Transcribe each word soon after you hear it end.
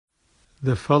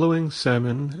The following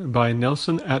sermon by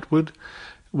Nelson Atwood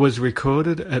was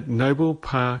recorded at Noble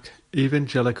Park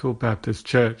Evangelical Baptist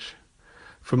Church.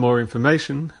 For more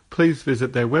information, please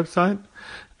visit their website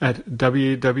at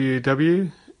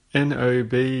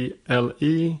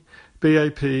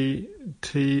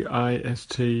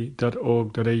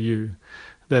www.noblebaptist.org.au.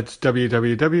 That's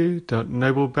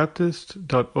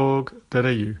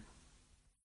www.noblebaptist.org.au.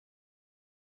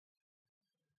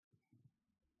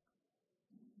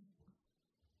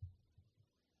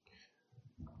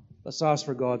 Let's ask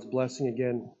for God's blessing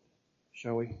again,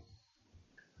 shall we?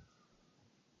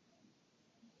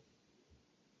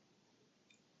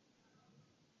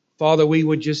 Father, we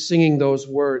were just singing those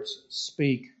words,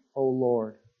 "Speak, O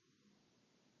Lord."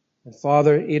 And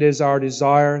Father, it is our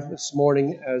desire this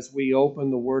morning as we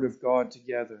open the Word of God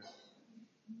together,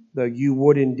 that you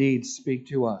would indeed speak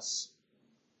to us.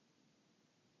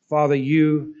 Father,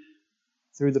 you,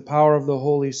 through the power of the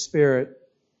Holy Spirit,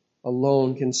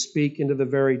 alone can speak into the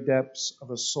very depths of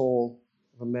a soul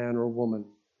of a man or a woman.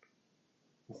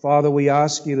 And Father, we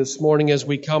ask you this morning as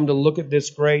we come to look at this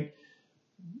great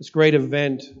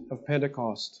event of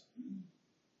Pentecost,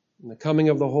 and the coming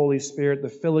of the Holy Spirit, the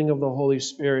filling of the Holy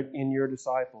Spirit in your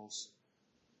disciples.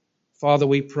 Father,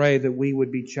 we pray that we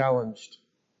would be challenged,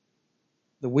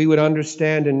 that we would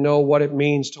understand and know what it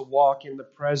means to walk in the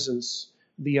presence,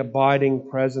 the abiding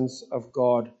presence of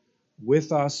God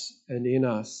with us and in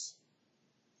us,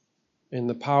 in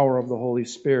the power of the Holy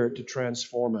Spirit to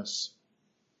transform us.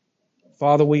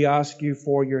 Father, we ask you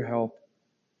for your help.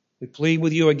 We plead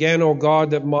with you again, O God,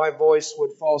 that my voice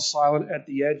would fall silent at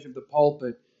the edge of the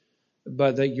pulpit,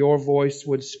 but that your voice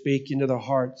would speak into the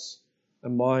hearts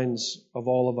and minds of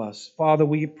all of us. Father,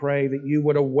 we pray that you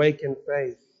would awaken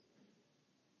faith.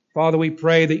 Father, we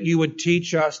pray that you would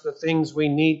teach us the things we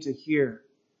need to hear.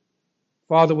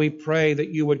 Father, we pray that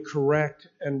you would correct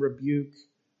and rebuke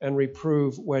and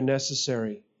reprove where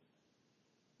necessary.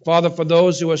 Father, for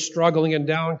those who are struggling and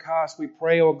downcast, we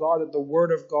pray, O God, that the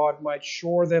Word of God might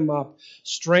shore them up,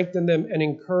 strengthen them, and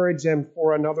encourage them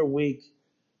for another week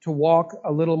to walk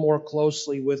a little more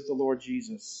closely with the Lord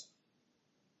Jesus.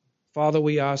 Father,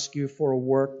 we ask you for a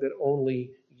work that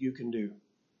only you can do.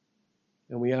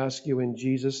 And we ask you in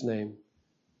Jesus' name,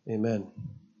 amen.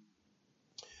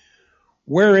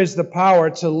 Where is the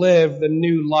power to live the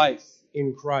new life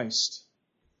in Christ?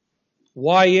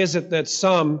 Why is it that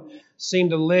some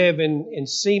seem to live in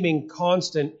seeming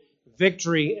constant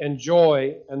victory and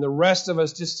joy, and the rest of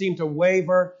us just seem to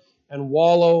waver and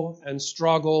wallow and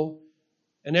struggle,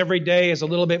 and every day is a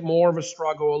little bit more of a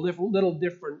struggle, a little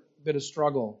different bit of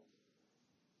struggle?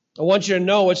 I want you to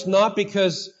know it's not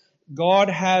because God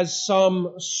has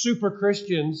some super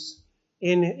Christians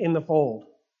in the fold.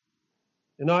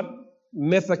 They're not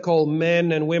mythical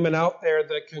men and women out there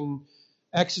that can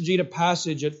exegete a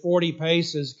passage at 40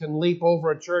 paces, can leap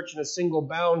over a church in a single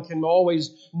bound, can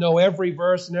always know every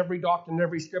verse and every doctrine and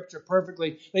every scripture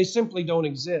perfectly. They simply don't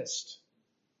exist.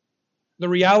 The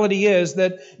reality is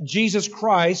that Jesus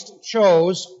Christ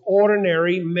chose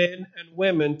ordinary men and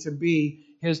women to be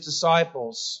his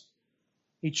disciples.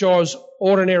 He chose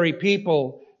ordinary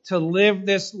people to live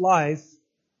this life,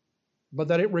 but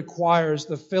that it requires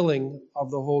the filling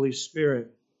of the Holy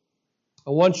Spirit.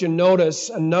 I want you to notice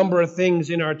a number of things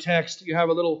in our text. You have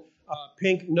a little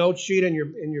pink note sheet in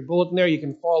your bulletin there. You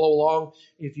can follow along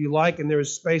if you like, and there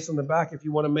is space on the back if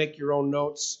you want to make your own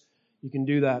notes. You can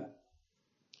do that.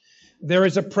 There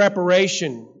is a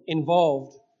preparation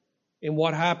involved in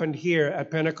what happened here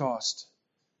at Pentecost.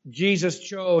 Jesus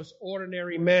chose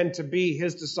ordinary men to be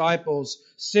his disciples,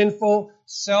 sinful,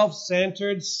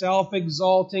 self-centered,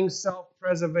 self-exalting,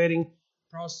 self-preserving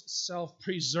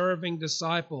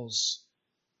disciples.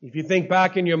 If you think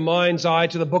back in your mind's eye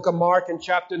to the book of Mark in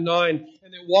chapter 9,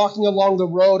 and they're walking along the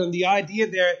road, and the idea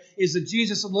there is that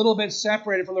Jesus is a little bit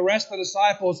separated from the rest of the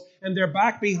disciples, and they're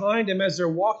back behind him as they're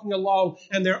walking along,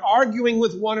 and they're arguing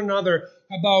with one another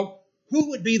about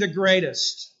who would be the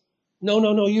greatest.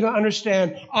 No, you don't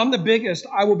understand. I'm the biggest.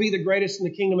 I will be the greatest in the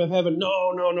kingdom of heaven.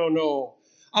 No.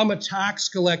 I'm a tax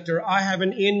collector. I have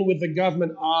an in with the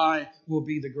government. I will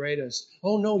be the greatest.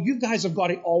 Oh no, you guys have got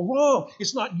it all wrong.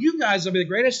 It's not you guys will be the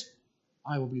greatest.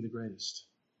 I will be the greatest.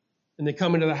 And they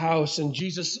come into the house and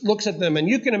Jesus looks at them, and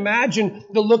you can imagine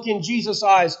the look in Jesus'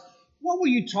 eyes. What were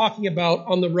you talking about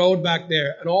on the road back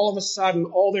there? And all of a sudden,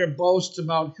 all their boasts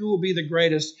about who will be the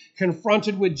greatest,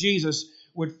 confronted with Jesus,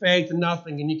 would fade to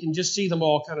nothing. And you can just see them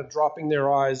all kind of dropping their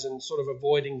eyes and sort of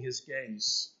avoiding his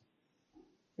gaze.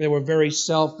 They were very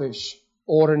selfish,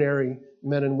 ordinary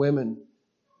men and women.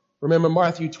 Remember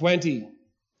Matthew 20.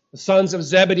 The sons of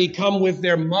Zebedee come with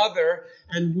their mother,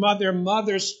 and their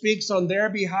mother speaks on their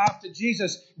behalf to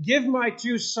Jesus. Give my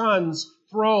two sons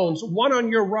thrones, one on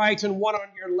your right and one on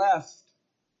your left.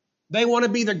 They want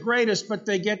to be the greatest, but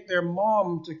they get their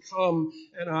mom to come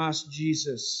and ask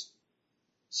Jesus.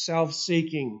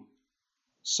 Self-seeking,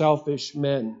 selfish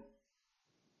men.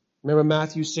 Remember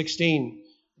Matthew 16.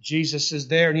 Jesus is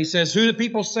there and he says, who do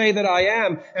people say that I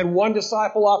am? And one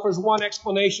disciple offers one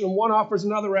explanation and one offers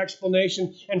another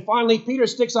explanation. And finally, Peter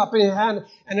sticks up his hand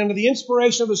and under the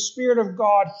inspiration of the Spirit of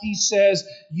God, he says,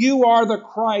 you are the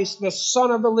Christ, the Son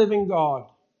of the living God.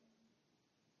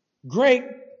 Great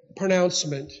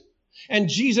pronouncement. And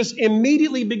Jesus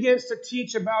immediately begins to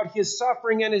teach about his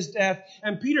suffering and his death.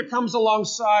 And Peter comes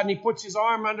alongside and he puts his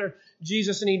arm under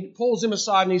Jesus and he pulls him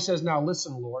aside and he says, now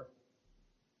listen, Lord.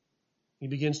 He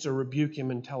begins to rebuke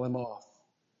him and tell him off.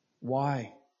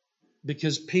 Why?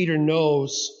 Because Peter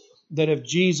knows that if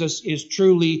Jesus is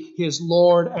truly his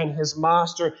Lord and his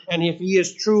Master, and if he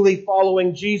is truly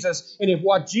following Jesus, and if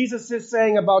what Jesus is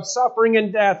saying about suffering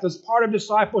and death is part of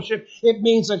discipleship, it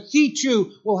means that he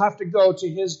too will have to go to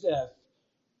his death.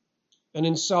 And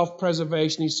in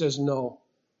self-preservation, he says, no,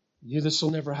 this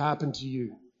will never happen to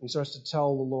you. He starts to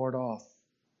tell the Lord off.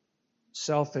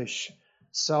 Selfish,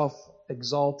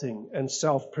 self-exalting, and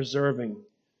self-preserving.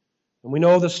 And we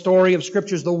know the story of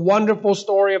Scriptures, the wonderful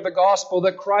story of the gospel,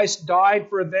 that Christ died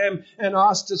for them and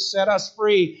us to set us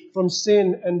free from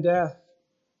sin and death.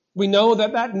 We know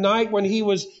that that night when he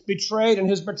was betrayed and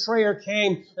his betrayer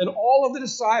came and all of the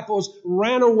disciples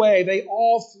ran away, they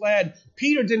all fled.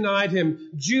 Peter denied him,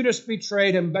 Judas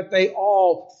betrayed him, but they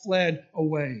all fled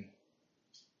away.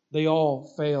 They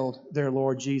all failed their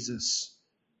Lord Jesus.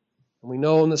 And we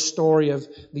know in the story of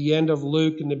the end of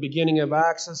Luke and the beginning of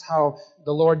Acts is how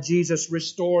the Lord Jesus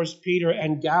restores Peter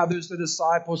and gathers the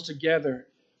disciples together.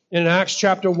 In Acts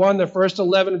chapter 1, the first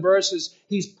 11 verses,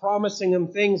 he's promising them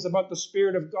things about the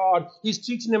Spirit of God. He's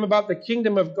teaching them about the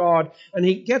kingdom of God, and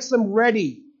he gets them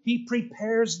ready. He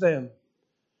prepares them.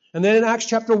 And then in Acts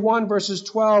chapter 1, verses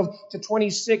 12 to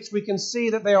 26, we can see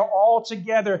that they are all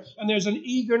together, and there's an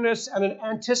eagerness and an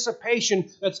anticipation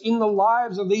that's in the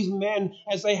lives of these men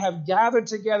as they have gathered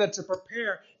together to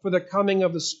prepare for the coming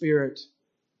of the Spirit.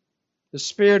 The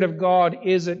Spirit of God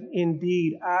is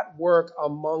indeed at work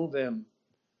among them.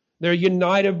 They're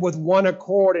united with one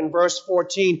accord in verse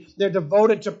 14. They're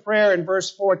devoted to prayer in verse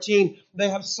 14. They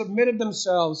have submitted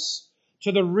themselves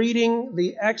to the reading,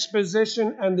 the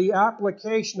exposition, and the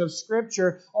application of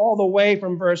Scripture all the way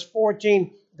from verse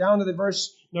 14 down to the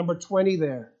verse number 20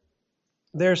 there.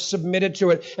 They're submitted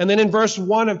to it. And then in verse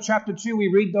 1 of chapter 2, we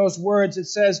read those words. It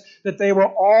says that they were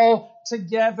all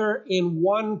together in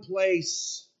one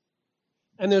place.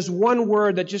 And there's one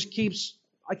word that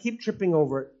I keep tripping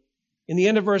over it. In the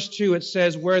end of verse 2, it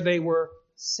says where they were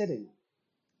sitting.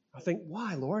 I think,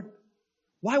 why, Lord?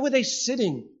 Why were they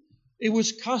sitting? It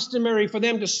was customary for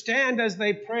them to stand as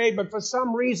they prayed, but for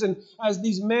some reason, as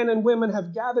these men and women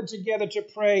have gathered together to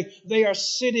pray, they are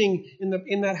sitting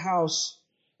in that house.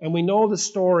 And we know the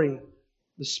story.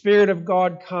 The Spirit of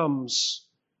God comes.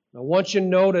 Now, I want you to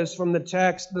notice from the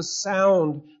text the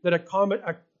sound that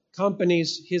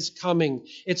accompanies his coming.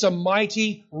 It's a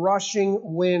mighty rushing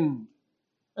wind.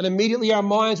 And immediately our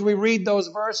minds, we read those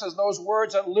verses, those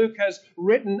words that Luke has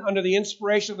written under the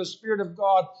inspiration of the Spirit of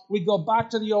God. We go back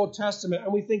to the Old Testament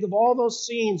and we think of all those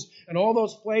scenes and all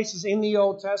those places in the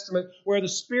Old Testament where the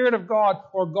Spirit of God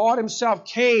or God himself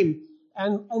came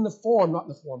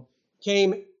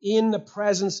came in the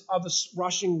presence of the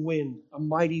rushing wind, a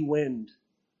mighty wind.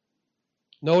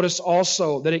 Notice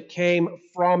also that it came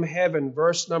from heaven.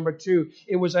 Verse number 2.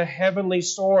 It was a heavenly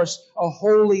source, a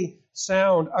holy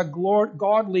sound, a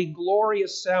godly,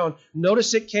 glorious sound.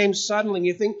 Notice it came suddenly. And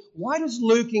you think, why does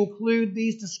Luke include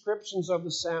these descriptions of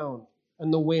the sound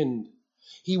and the wind?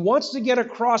 He wants to get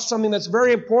across something that's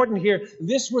very important here.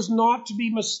 This was not to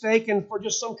be mistaken for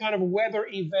just some kind of weather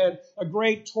event, a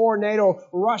great tornado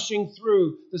rushing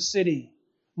through the city.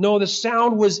 No, the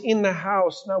sound was in the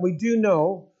house. Now, we do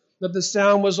know that the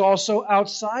sound was also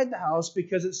outside the house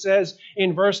because it says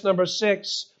in verse number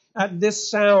 6, at this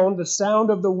sound, the sound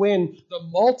of the wind, the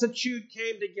multitude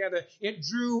came together. It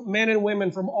drew men and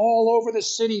women from all over the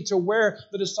city to where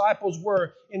the disciples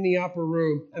were in the upper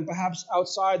room and perhaps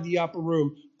outside the upper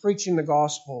room preaching the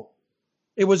gospel.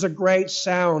 It was a great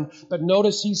sound, but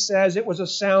notice he says it was a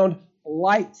sound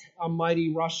like a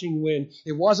mighty rushing wind.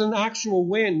 It wasn't an actual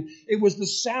wind. It was the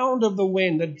sound of the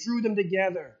wind that drew them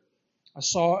together. I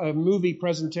saw a movie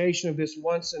presentation of this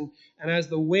once, and as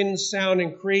the wind sound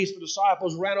increased, the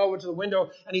disciples ran over to the window,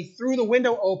 and he threw the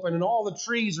window open, and all the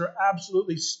trees are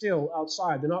absolutely still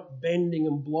outside. They're not bending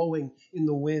and blowing in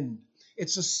the wind.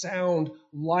 It's a sound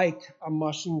like a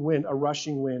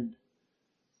rushing wind.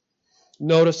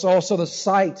 Notice also the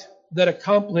sight that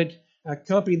accompanied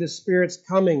the Spirit's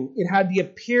coming. It had the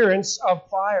appearance of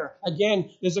fire. Again,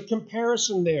 there's a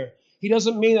comparison there. He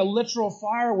doesn't mean a literal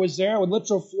fire was there with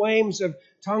literal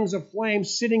tongues of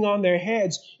flames sitting on their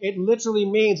heads. It literally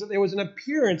means that there was an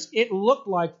appearance. It looked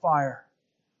like fire.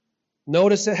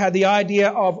 Notice it had the idea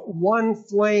of one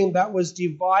flame that was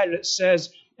divided. It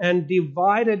says, and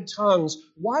divided tongues.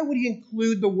 Why would he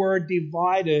include the word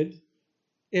divided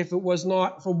if it was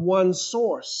not from one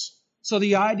source? So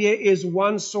the idea is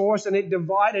one source, and it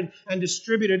divided and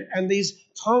distributed, and these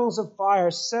tongues of fire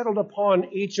settled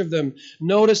upon each of them.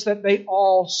 Notice that they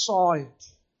all saw it.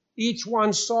 Each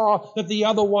one saw that the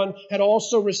other one had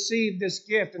also received this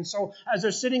gift. And so as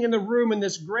they're sitting in the room and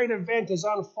this great event is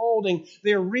unfolding,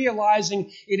 they're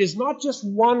realizing it is not just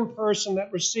one person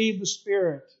that received the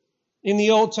Spirit. In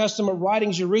the Old Testament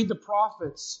writings, you read the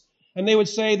prophets, and they would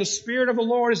say, the Spirit of the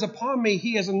Lord is upon me.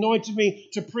 He has anointed me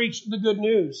to preach the good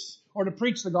news, or to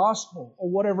preach the gospel, or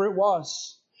whatever it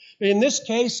was. But in this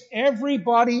case,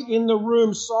 everybody in the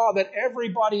room saw that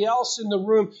everybody else in the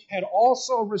room had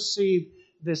also received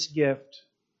this gift.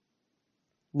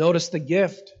 Notice the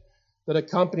gift that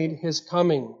accompanied his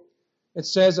coming. It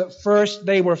says at first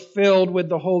they were filled with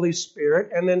the Holy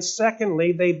Spirit, and then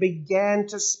secondly, they began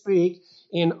to speak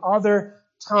in other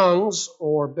tongues,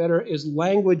 or better is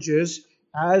languages,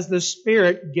 as the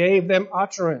Spirit gave them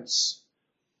utterance.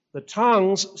 The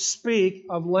tongues speak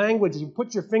of languages. You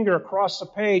put your finger across the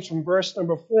page from verse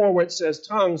number 4 where it says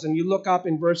tongues, and you look up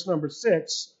in verse number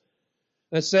 6.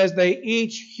 It says they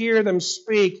each hear them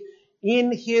speak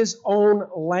in his own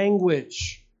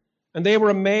language. And they were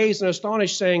amazed and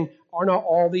astonished, saying, are not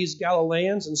all these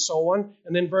Galileans? And so on.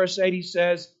 And then verse 8 he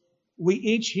says, we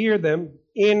each hear them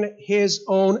in his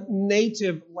own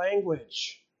native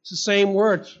language. It's the same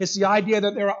word. It's the idea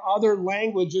that there are other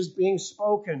languages being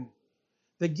spoken.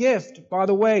 The gift, by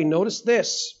the way, notice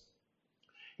this.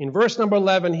 In verse number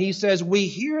 11, he says, we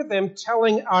hear them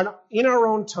telling in our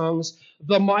own tongues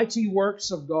the mighty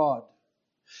works of God.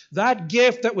 That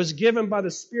gift that was given by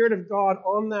the Spirit of God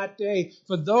on that day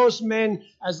for those men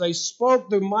as they spoke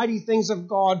the mighty things of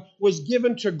God was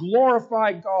given to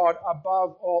glorify God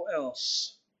above all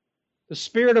else. The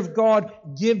Spirit of God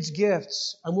gives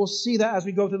gifts, and we'll see that as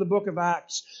we go through the book of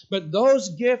Acts. But those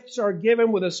gifts are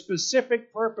given with a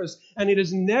specific purpose, and it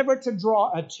is never to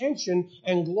draw attention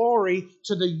and glory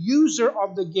to the user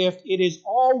of the gift. It is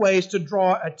always to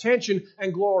draw attention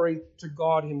and glory to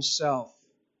God himself.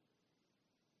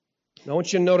 Now I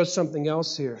want you to notice something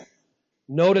else here.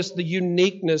 Notice the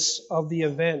uniqueness of the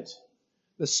event.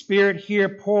 The Spirit here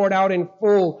poured out in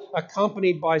full,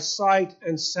 accompanied by sight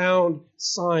and sound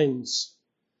signs.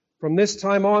 From this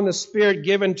time on, the Spirit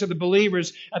given to the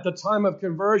believers at the time of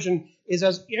conversion is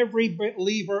as every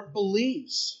believer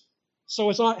believes.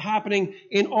 So it's not happening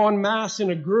en masse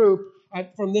in a group.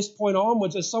 From this point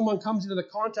onwards, as someone comes into the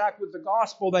contact with the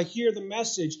gospel, they hear the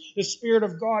message. The Spirit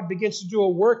of God begins to do a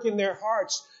work in their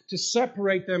hearts to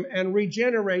separate them and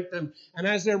regenerate them. And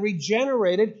as they're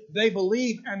regenerated, they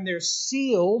believe and they're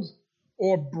sealed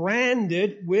or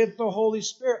branded with the Holy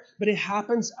Spirit. But it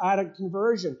happens at a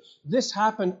conversion. This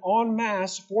happened en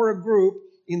masse for a group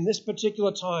in this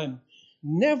particular time.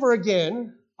 Never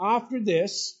again after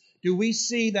this do we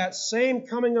see that same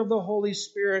coming of the Holy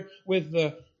Spirit with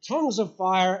the tongues of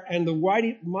fire and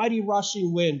the mighty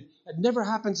rushing wind. It never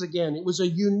happens again. It was a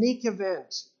unique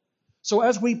event. So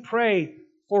as we pray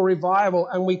for revival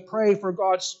and we pray for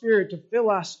God's Spirit to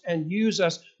fill us and use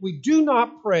us, we do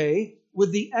not pray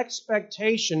with the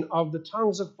expectation of the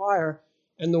tongues of fire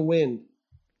and the wind.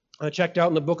 I checked out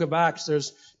in the book of Acts,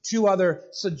 there's two other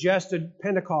suggested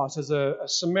Pentecosts. There's a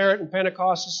Samaritan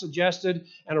Pentecost is suggested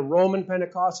and a Roman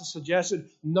Pentecost is suggested.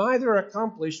 Neither are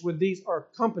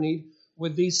accompanied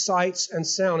with these sights and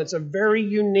sound. It's a very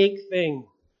unique thing.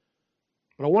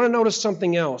 But I want to notice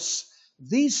something else.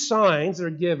 These signs that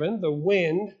are given, the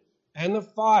wind and the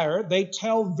fire, they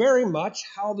tell very much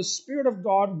how the Spirit of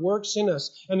God works in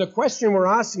us. And the question we're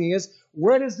asking is,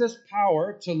 where does this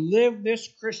power to live this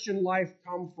Christian life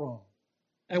come from?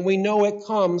 And we know it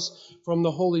comes from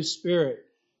the Holy Spirit.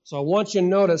 So I want you to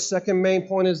notice, second main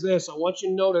point is this. I want you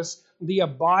to notice the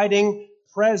abiding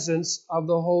presence of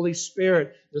the Holy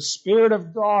Spirit. The Spirit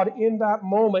of God in that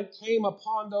moment came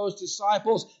upon those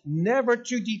disciples, never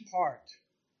to depart.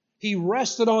 He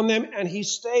rested on them and He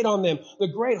stayed on them. The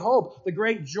great hope, the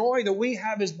great joy that we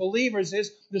have as believers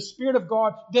is the Spirit of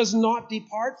God does not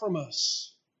depart from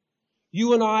us.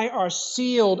 You and I are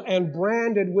sealed and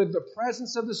branded with the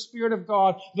presence of the Spirit of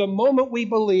God the moment we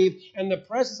believe, and the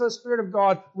presence of the Spirit of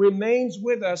God remains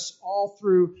with us all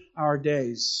through our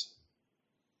days.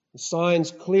 The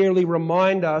signs clearly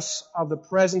remind us of the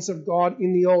presence of God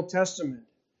in the Old Testament.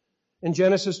 In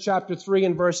Genesis chapter 3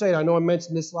 and verse 8, I know I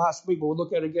mentioned this last week, but we'll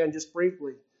look at it again just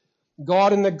briefly.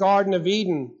 God in the Garden of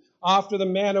Eden, after the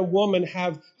man and woman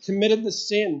have committed the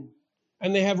sin,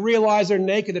 and they have realized they're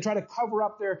naked, they try to cover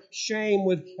up their shame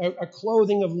with a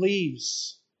clothing of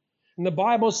leaves. And the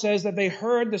Bible says that they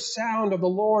heard the sound of the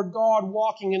Lord God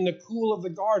walking in the cool of the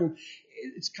garden.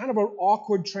 It's kind of an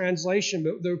awkward translation,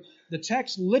 but the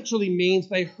text literally means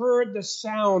they heard the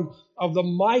sound of the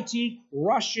mighty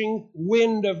rushing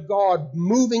wind of God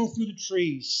moving through the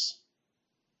trees.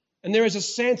 And there is a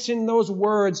sense in those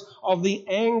words of the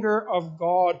anger of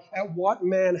God at what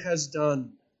man has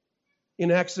done. In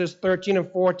Exodus 13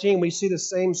 and 14, we see the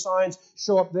same signs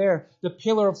show up there. The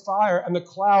pillar of fire and the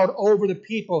cloud over the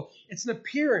people. It's an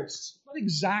appearance, not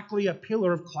exactly a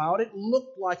pillar of cloud. It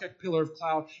looked like a pillar of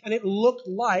cloud, and it looked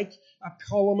like a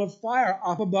column of fire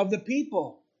up above the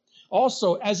people.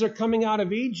 Also, as they're coming out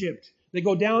of Egypt, they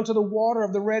go down to the water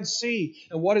of the Red Sea.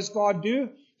 And what does God do?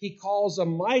 He calls a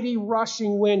mighty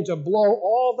rushing wind to blow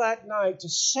all that night to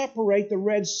separate the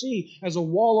Red Sea as a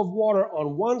wall of water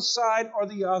on one side or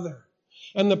the other.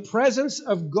 And the presence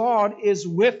of God is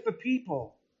with the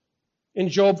people. In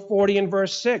Job 40 and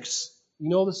verse 6, you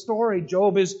know the story.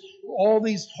 Job is all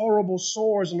these horrible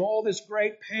sores and all this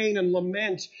great pain and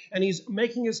lament. And he's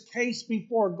making his case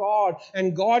before God.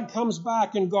 And God comes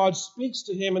back and God speaks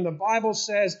to him. And the Bible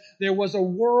says there was a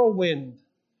whirlwind.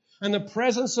 And the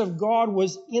presence of God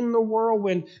was in the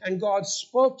whirlwind. And God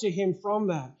spoke to him from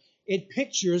that. It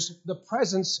pictures the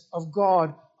presence of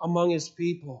God among His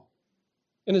people.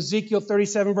 In Ezekiel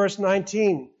 37 verse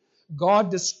 19, God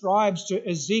describes to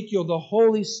Ezekiel the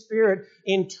Holy Spirit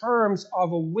in terms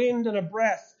of a wind and a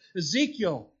breath.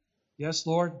 Ezekiel, yes,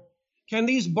 Lord, can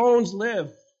these bones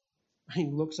live? He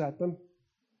looks at them,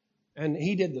 and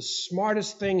he did the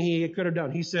smartest thing he could have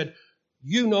done. He said,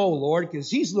 you know, Lord, because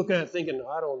he's looking at it thinking,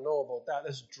 I don't know about that.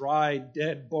 That's dry,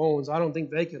 dead bones. I don't think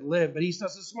they could live. But he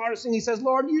says the smartest thing. He says,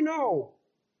 Lord, you know.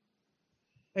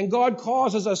 And God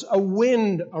causes us a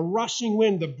wind, a rushing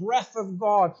wind, the breath of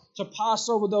God to pass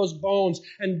over those bones.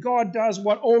 And God does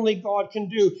what only God can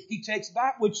do. He takes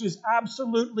that which is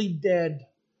absolutely dead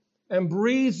and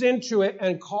breathes into it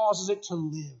and causes it to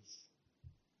live.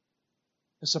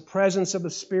 It's the presence of the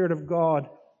Spirit of God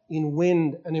in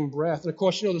wind and in breath. And of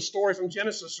course, you know the story from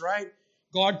Genesis, right?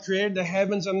 God created the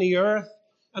heavens and the earth.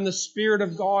 And the Spirit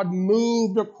of God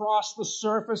moved across the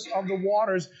surface of the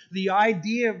waters. The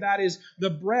idea of that is the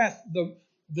breath,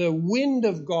 the wind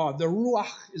of God. The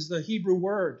ruach is the Hebrew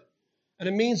word. And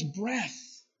it means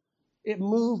breath. It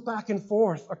moved back and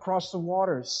forth across the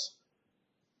waters.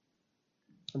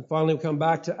 And finally, we come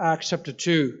back to Acts chapter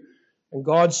 2. And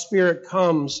God's Spirit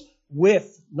comes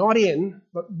with, not in,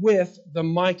 but with the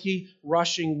mighty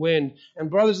rushing wind. And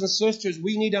brothers and sisters,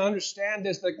 we need to understand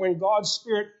this, that when God's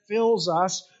Spirit fills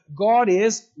us, God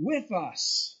is with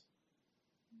us.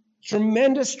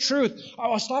 Tremendous truth.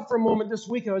 I'll stop for a moment this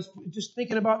week. I was just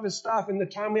thinking about this stuff in the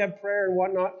time we had prayer and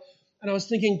whatnot. And I was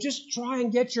thinking, just try and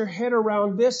get your head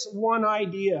around this one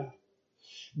idea.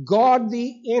 God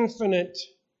the infinite,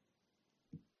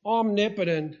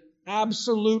 omnipotent,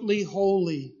 absolutely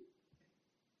holy,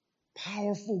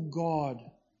 powerful God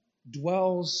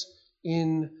dwells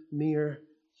in mere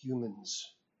humans.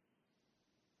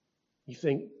 You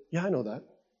think, yeah, I know that.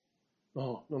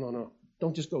 Oh, no.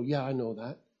 Don't just go, yeah, I know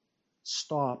that.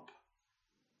 Stop.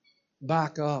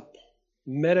 Back up.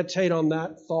 Meditate on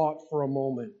that thought for a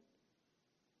moment.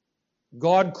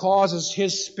 God causes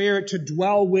His Spirit to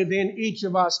dwell within each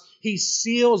of us. He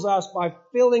seals us by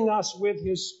filling us with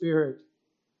His Spirit.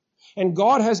 And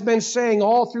God has been saying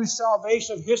all through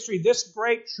salvation of history this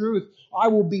great truth, I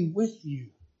will be with you.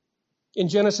 In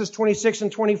Genesis 26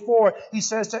 and 24, He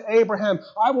says to Abraham,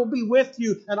 I will be with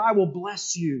you and I will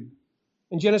bless you.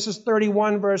 In Genesis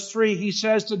 31 verse 3, He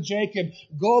says to Jacob,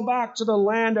 go back to the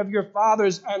land of your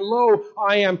fathers and lo,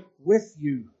 I am with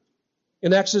you.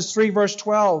 In Exodus 3 verse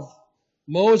 12,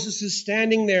 Moses is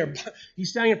standing there. He's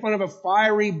standing in front of a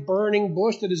fiery, burning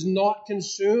bush that is not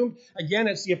consumed. Again,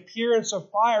 it's the appearance of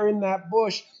fire in that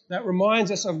bush that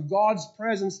reminds us of God's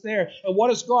presence there. And what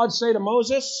does God say to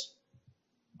Moses?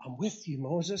 I'm with you,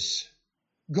 Moses.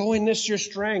 Go in this your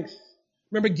strength.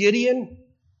 Remember Gideon?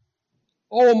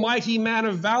 Oh, mighty man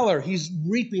of valor. He's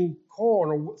reaping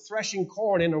corn or threshing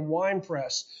corn in a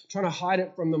winepress, trying to hide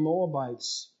it from the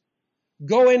Moabites.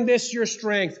 Go in this your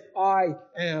strength. I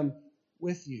am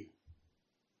with you.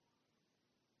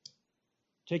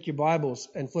 Take your Bibles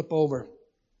and flip over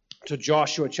to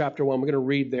Joshua chapter 1. We're going to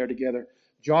read there together.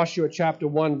 Joshua chapter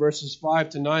 1, verses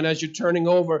 5 to 9. As you're turning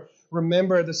over,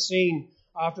 remember the scene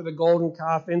after the golden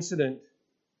calf incident.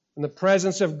 And the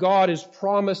presence of God is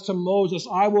promised to Moses,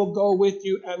 I will go with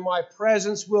you, and my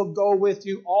presence will go with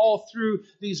you all through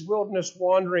these wilderness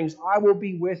wanderings. I will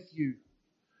be with you.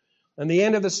 And the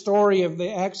end of the story of the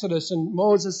Exodus, and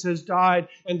Moses has died,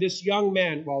 and this young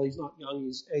man, well, he's not young,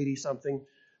 he's 80-something,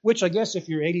 which I guess if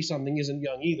you're 80-something isn't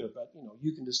young either, but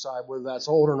you can decide whether that's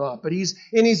old or not. But he's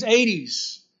in his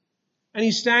 80s, and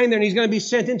he's standing there, and he's going to be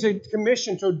sent into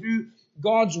commission to do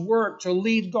God's work, to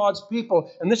lead God's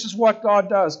people. And this is what God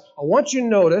does. I want you to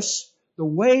notice the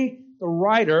way the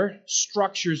writer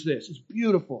structures this. It's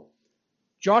beautiful.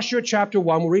 Joshua chapter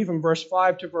 1, we'll read from verse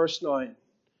 5 to verse 9.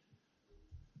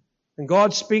 And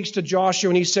God speaks to Joshua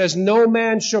and he says, no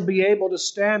man shall be able to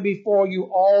stand before you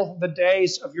all the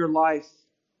days of your life.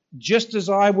 Just as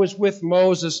I was with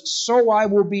Moses, so I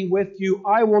will be with you.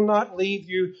 I will not leave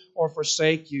you or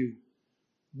forsake you.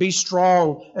 Be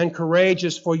strong and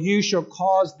courageous, for you shall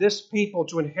cause this people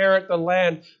to inherit the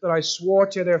land that I swore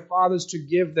to their fathers to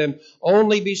give them.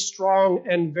 Only be strong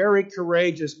and very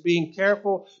courageous, being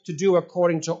careful to do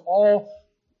according to all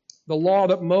the law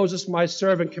that Moses my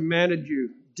servant commanded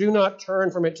you. Do not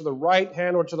turn from it to the right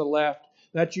hand or to the left,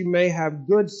 that you may have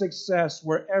good success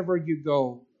wherever you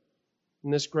go.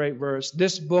 In this great verse,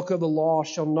 this book of the law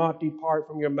shall not depart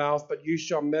from your mouth, but you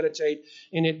shall meditate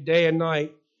in it day and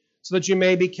night, so that you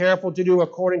may be careful to do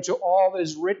according to all that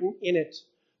is written in it.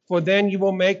 For then you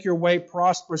will make your way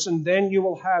prosperous, and then you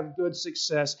will have good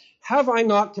success. Have I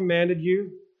not commanded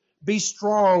you? Be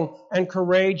strong and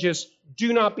courageous.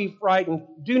 Do not be frightened.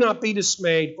 Do not be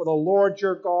dismayed, for the Lord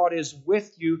your God is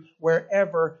with you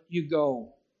wherever you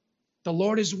go. The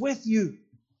Lord is with you.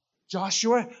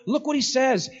 Joshua, look what he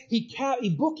says. He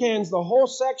bookends the whole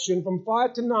section from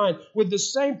 5 to 9 with the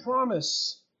same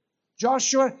promise.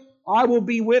 Joshua, I will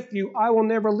be with you. I will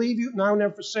never leave you, and I will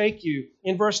never forsake you.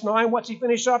 In verse 9, what's he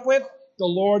finish up with? The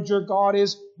Lord your God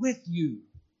is with you.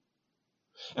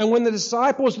 And when the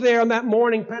disciples there on that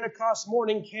morning, Pentecost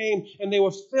morning, came and they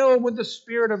were filled with the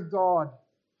Spirit of God,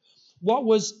 what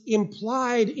was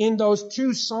implied in those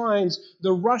two signs,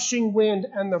 the rushing wind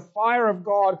and the fire of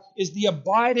God, is the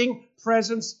abiding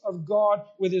presence of God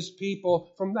with his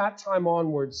people from that time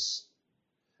onwards.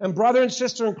 And brother and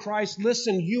sister in Christ,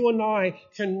 listen, you and I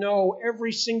can know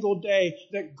every single day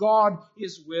that God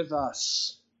is with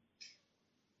us.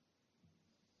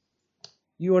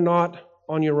 You are not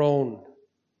on your own.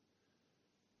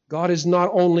 God is not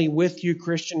only with you,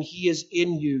 Christian, he is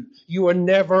in you. You are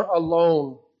never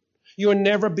alone. You are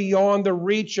never beyond the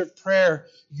reach of prayer.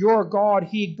 Your God,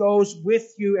 he goes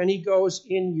with you and he goes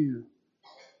in you.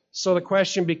 So the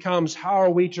question becomes, how are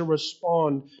we to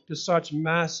respond to such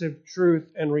massive truth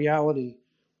and reality?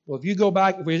 Well, if you go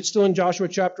back, if we're still in Joshua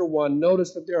chapter 1,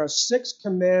 notice that there are 6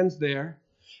 commands there.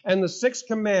 And the 6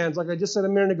 commands, like I just said a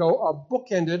minute ago, are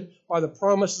bookended by the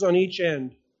promises on each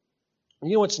end. And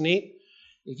you know what's neat?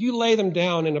 If you lay them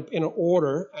down in an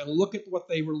order and look at what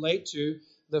they relate to,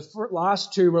 the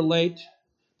last 2 relate,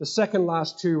 the second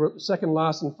last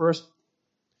and first.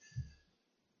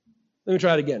 Let me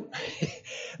try it again.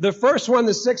 The first one,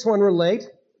 the 6th one relate.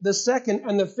 The 2nd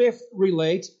and the 5th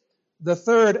relate. The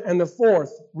 3rd and the 4th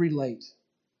relate.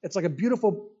 It's like a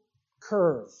beautiful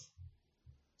curve.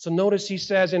 So notice he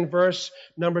says in verse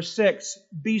number 6,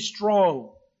 be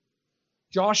strong.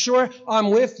 Joshua, I'm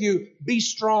with you. Be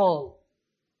strong.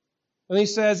 And he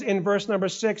says in verse number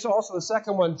 6, also the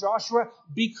second one, Joshua,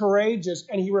 be courageous.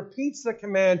 And he repeats the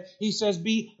command. He says,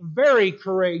 be very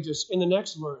courageous in the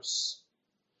next verse.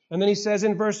 And then he says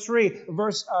in verse 3,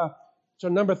 verse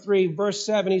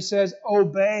 7, he says,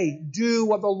 obey, do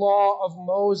what the law of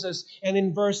Moses. And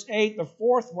in verse 8, the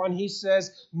 4th one, he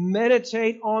says,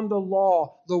 meditate on the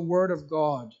law, the word of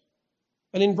God.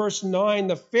 And in verse 9,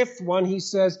 the 5th one, he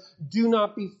says, do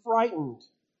not be frightened.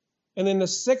 And then the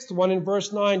 6th one in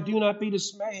verse 9, do not be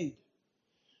dismayed.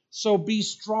 So be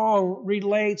strong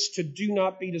relates to do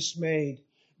not be dismayed.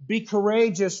 Be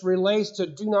courageous relates to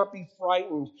do not be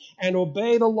frightened. And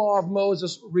obey the law of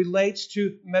Moses relates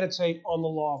to meditate on the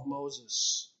law of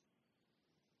Moses.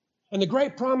 And the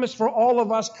great promise for all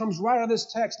of us comes right out of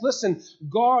this text. Listen,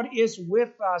 God is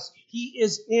with us. He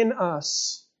is in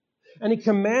us. And he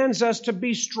commands us to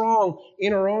be strong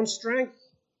in our own strength?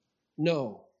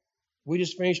 No. We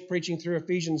just finished preaching through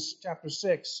Ephesians chapter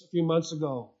 6 a few months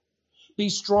ago. Be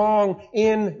strong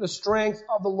in the strength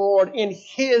of the Lord, in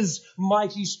His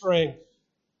mighty strength.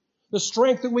 The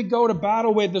strength that we go to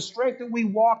battle with, the strength that we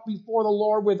walk before the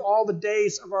Lord with all the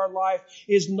days of our life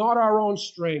is not our own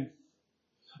strength.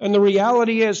 And the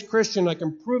reality is, Christian, I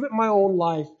can prove it in my own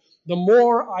life. The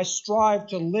more I strive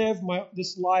to live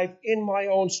this life in my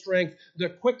own strength, the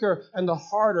quicker and the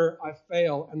harder I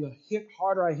fail, and the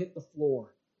harder I hit the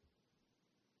floor.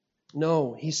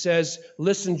 No, he says,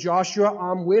 listen, Joshua,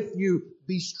 I'm with you.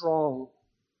 Be strong.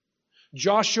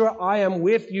 Joshua, I am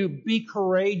with you. Be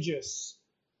courageous.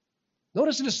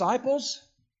 Notice the disciples.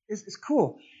 It's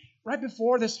cool. Right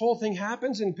before this whole thing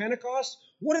happens in Pentecost,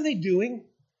 what are they doing?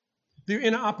 They're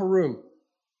in an upper room.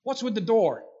 What's with the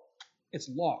door? It's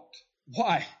locked.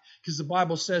 Why? Because the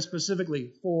Bible says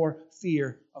specifically, for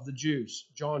fear of the Jews.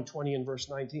 John 20 and verse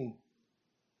 19.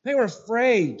 They were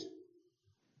afraid.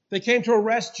 They came to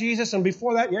arrest Jesus, and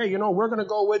before that, we're going to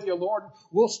go with you, Lord.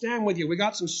 We'll stand with you. We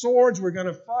got some swords. We're going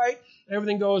to fight.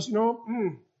 Everything goes,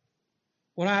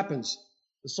 What happens?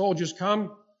 The soldiers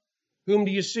come. Whom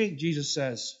do you seek? Jesus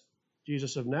says.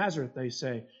 Jesus of Nazareth, they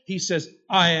say. He says,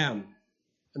 I am.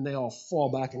 And they all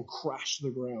fall back and crash to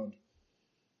the ground.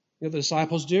 You know what the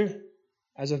disciples do?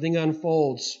 As the thing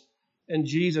unfolds, and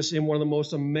Jesus, in one of the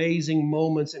most amazing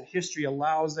moments in history,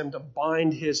 allows them to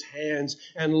bind His hands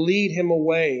and lead Him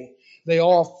away. They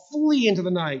all flee into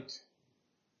the night.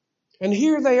 And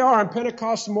here they are on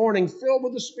Pentecost morning, filled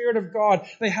with the Spirit of God.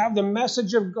 They have the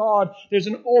message of God. There's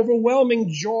an overwhelming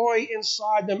joy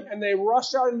inside them, and they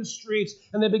rush out in the streets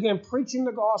and they begin preaching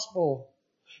the gospel.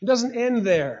 It doesn't end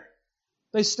there.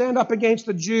 They stand up against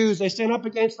the Jews. They stand up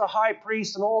against the high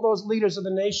priest and all those leaders of the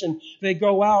nation. They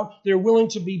go out. They're willing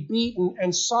to be beaten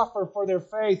and suffer for their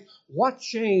faith. What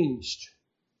changed?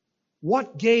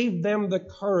 What gave them the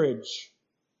courage?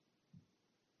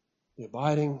 The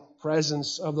abiding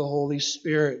presence of the Holy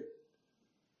Spirit.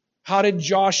 How did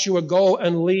Joshua go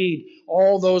and lead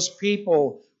all those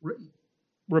people?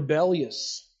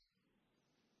 Rebellious,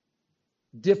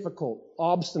 difficult,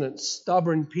 obstinate,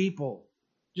 stubborn people.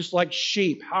 Just like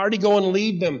sheep. How did he go and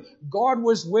lead them? God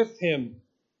was with him.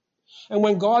 And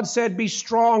when God said, be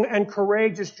strong and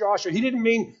courageous, Joshua, He didn't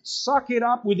mean suck it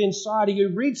up with inside of you.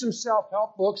 Read some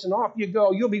self-help books and off you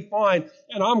go. You'll be fine.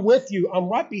 And I'm with you. I'm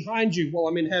right behind you. Well,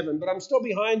 I'm in heaven, but I'm still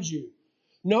behind you.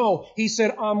 No, He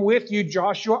said, I'm with you,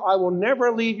 Joshua. I will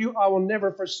never leave you. I will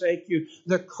never forsake you.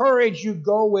 The courage you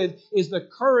go with is the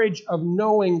courage of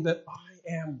knowing that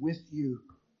I am with you.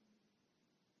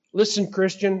 Listen,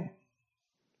 Christian.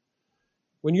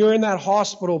 When you're in that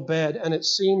hospital bed and it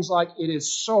seems like it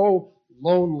is so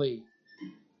lonely,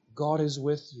 God is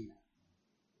with you.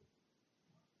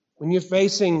 When you're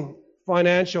facing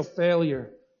financial failure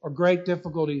or great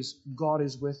difficulties, God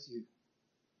is with you.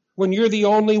 When you're the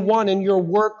only one in your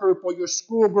work group or your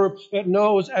school group that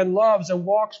knows and loves and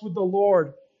walks with the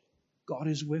Lord, God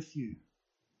is with you.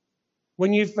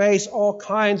 When you face all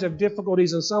kinds of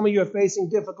difficulties, and some of you are facing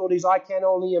difficulties I can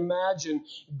only imagine,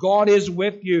 God is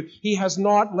with you. He has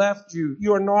not left you.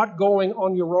 You are not going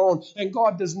on your own. And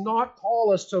God does not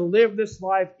call us to live this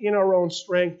life in our own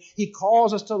strength. He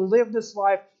calls us to live this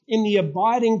life in the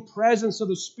abiding presence of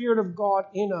the Spirit of God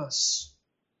in us.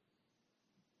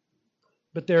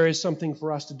 But there is something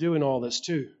for us to do in all this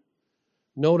too.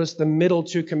 Notice the middle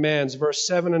two commands, verse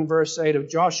 7 and verse 8 of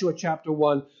Joshua chapter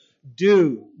 1.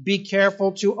 Be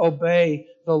careful to obey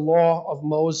the law of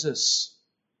Moses.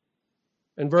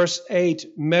 And verse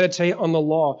 8, meditate on the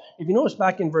law. If you notice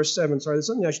back in verse 7, there's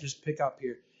something I should just pick up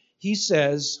here. He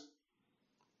says,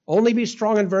 only be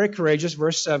strong and very courageous,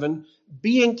 verse 7,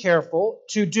 being careful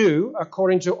to do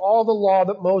according to all the law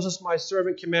that Moses my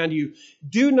servant commanded you.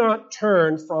 Do not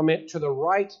turn from it to the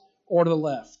right or to the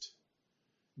left.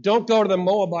 Don't go to the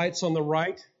Moabites on the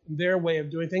right, their way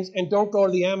of doing things, and don't go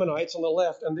to the Ammonites on the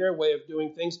left and their way of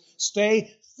doing things.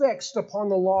 Stay fixed upon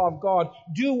the law of God.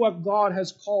 Do what God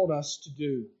has called us to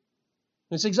do.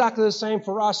 And it's exactly the same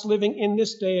for us living in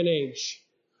this day and age.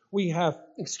 We have,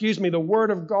 the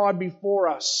Word of God before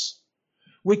us.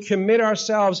 We commit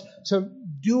ourselves to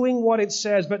doing what it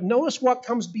says. But notice what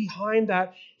comes behind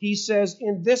that. He says,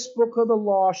 in this book of the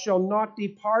law shall not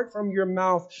depart from your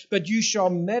mouth, but you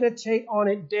shall meditate on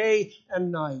it day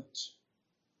and night.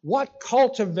 What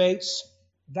cultivates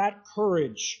that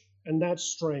courage and that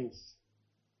strength?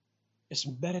 It's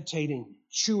meditating,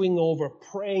 chewing over,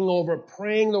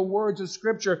 praying the words of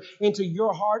Scripture into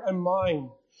your heart and mind.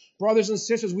 Brothers and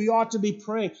sisters, we ought to be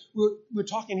praying. We're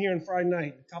talking here on Friday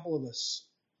night, a couple of us.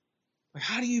 Like,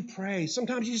 how do you pray?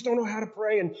 Sometimes you just don't know how to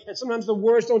pray, and sometimes the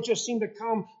words don't just seem to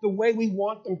come the way we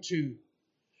want them to.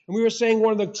 And we were saying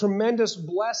one of the tremendous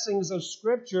blessings of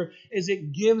Scripture is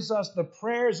it gives us the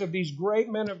prayers of these great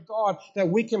men of God that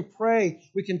we can pray.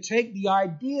 We can take the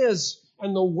ideas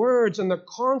and the words and the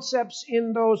concepts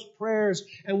in those prayers,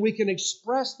 and we can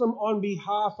express them on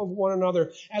behalf of one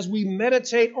another. As we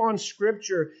meditate on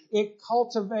Scripture, it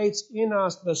cultivates in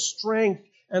us the strength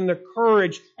and the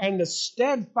courage and the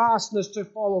steadfastness to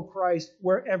follow Christ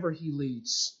wherever He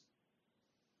leads.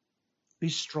 Be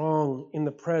strong in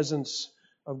the presence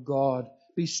of God.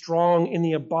 Be strong in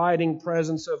the abiding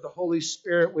presence of the Holy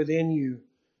Spirit within you.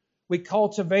 We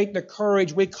cultivate the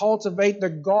courage, we cultivate the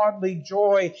godly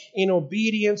joy in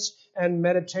obedience and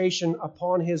meditation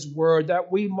upon His Word, that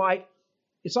we might,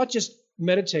 it's not just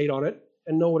meditate on it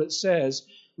and know what it says.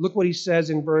 Look what He says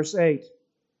in verse 8.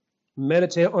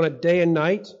 Meditate on it day and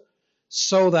night,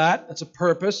 so that, that's a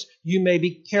purpose, you may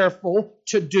be careful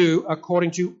to do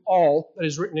according to all that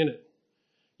is written in it.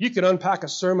 You could unpack a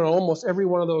sermon on almost every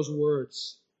one of those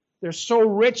words. They're so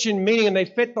rich in meaning and they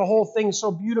fit the whole thing so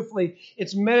beautifully.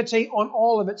 It's meditate on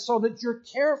all of it so that you're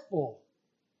careful.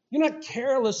 You're not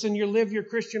careless in your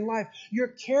Christian life. You're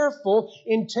careful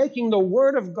in taking the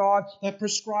Word of God that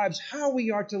prescribes how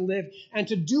we are to live and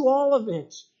to do all of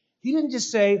it. He didn't just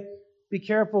say, be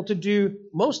careful to do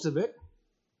most of it.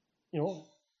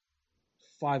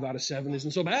 5 out of 7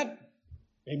 isn't so bad.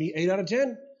 Maybe 8 out of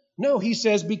 10. No, He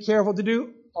says, be careful to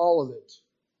do all of it.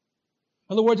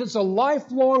 In other words, it's a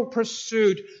lifelong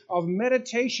pursuit of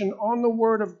meditation on the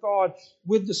Word of God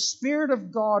with the Spirit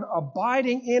of God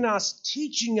abiding in us,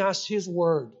 teaching us His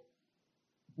Word.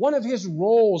 One of His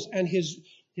roles and His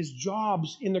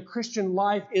jobs in the Christian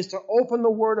life is to open the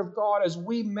Word of God as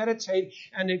we meditate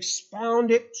and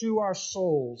expound it to our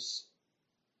souls.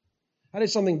 I did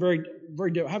something very,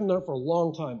 very different. I haven't done it for a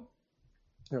long time.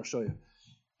 Here, I'll show you.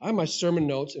 I have my sermon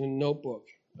notes in a notebook.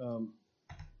 I'll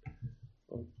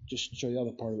just show you the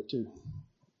other part of it too.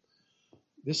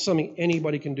 This is something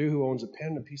anybody can do who owns a pen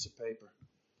and a piece of paper.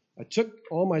 I took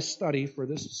all my study for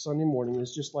this Sunday morning.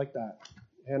 It's just like that.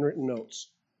 Handwritten notes.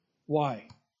 Why?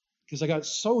 Because I got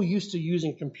so used to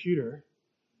using a computer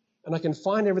and I can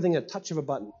find everything at a touch of a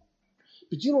button.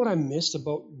 But do you know what I miss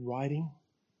about writing?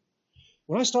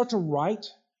 When I start to write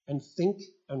and think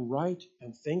and write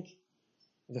and think,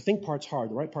 the think part's hard,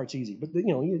 the write part's easy. But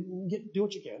you do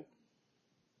what you can.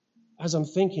 As I'm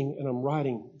thinking and I'm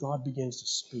writing, God begins to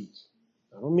speak.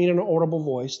 I don't mean an audible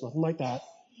voice, nothing like that.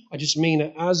 I just mean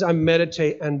that as I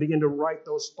meditate and begin to write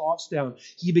those thoughts down,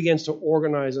 He begins to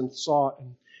organize and thought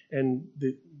and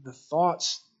the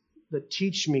thoughts that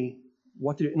teach me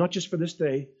what to do, not just for this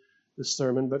day, this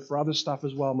sermon, but for other stuff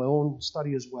as well, my own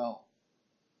study as well.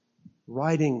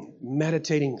 Writing,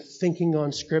 meditating, thinking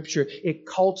on Scripture, it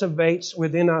cultivates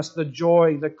within us the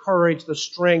joy, the courage, the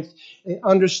strength,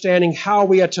 understanding how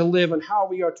we are to live and how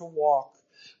we are to walk.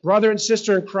 Brother and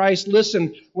sister in Christ,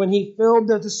 listen, when He filled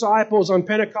the disciples on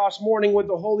Pentecost morning with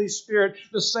the Holy Spirit,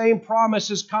 the same promise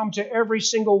has come to every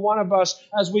single one of us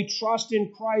as we trust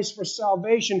in Christ for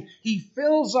salvation. He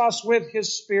fills us with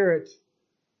His Spirit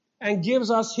and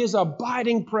gives us His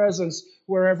abiding presence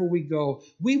wherever we go.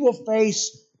 We will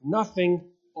face nothing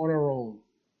on our own.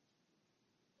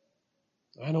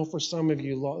 I know for some of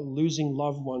you, losing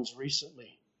loved ones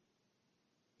recently,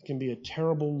 it can be a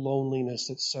terrible loneliness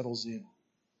that settles in.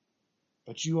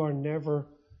 But you are never,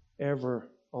 ever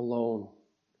alone.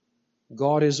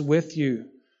 God is with you.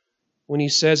 When He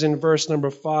says in verse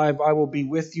number 5, I will be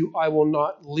with you, I will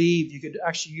not leave. You could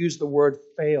actually use the word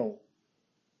fail.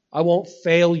 I won't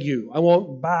fail you. I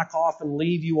won't back off and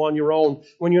leave you on your own.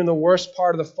 When you're in the worst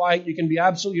part of the fight, you can be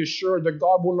absolutely assured that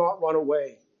God will not run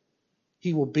away.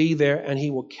 He will be there and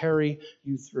He will carry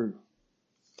you through.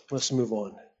 Let's move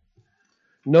on.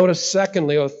 Notice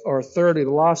secondly, or thirdly,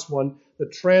 the last one, the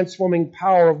transforming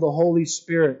power of the Holy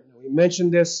Spirit. We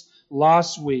mentioned this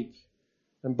last week.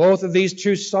 And both of these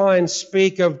two signs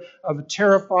speak of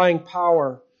terrifying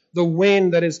power. The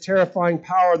wind that is terrifying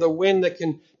power, the wind that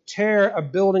can tear a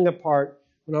building apart.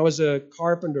 When I was a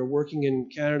carpenter working in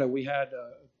Canada, we had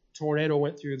a tornado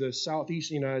went through the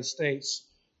southeastern United States.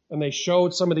 And they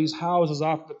showed some of these houses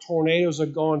after the tornadoes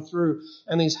had gone through.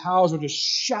 And these houses were just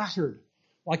shattered.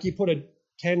 Like you put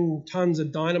 10 tons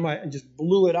of dynamite and just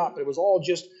blew it up. It was all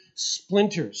just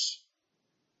splinters.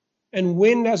 And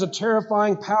wind has a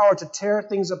terrifying power to tear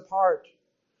things apart.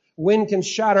 Wind can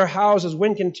shatter houses.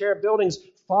 Wind can tear buildings.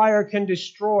 Fire can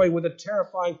destroy with a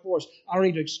terrifying force. I don't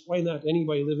need to explain that to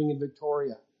anybody living in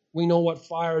Victoria. We know what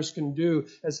fires can do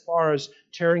as far as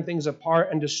tearing things apart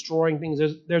and destroying things.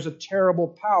 There's a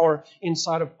terrible power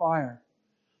inside of fire.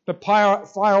 The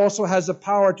fire also has the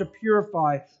power to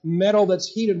purify metal that's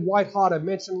heated white hot. I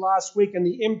mentioned last week, and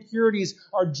the impurities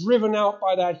are driven out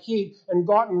by that heat and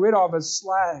gotten rid of as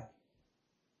slag.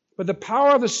 But the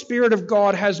power of the Spirit of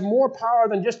God has more power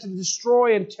than just to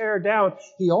destroy and tear down.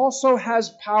 He also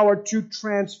has power to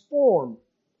transform,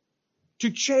 to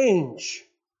change.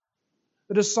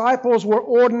 The disciples were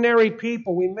ordinary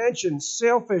people. We mentioned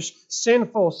selfish,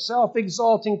 sinful,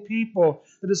 self-exalting people.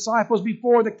 The disciples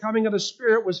before the coming of the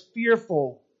Spirit was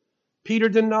fearful. Peter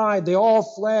denied. They all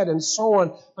fled and so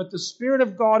on. But the Spirit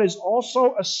of God is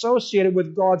also associated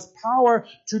with God's power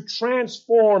to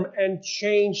transform and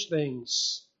change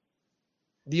things.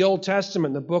 The Old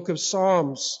Testament, the book of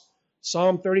Psalms,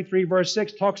 Psalm 33 verse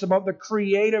 6 talks about the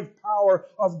creative power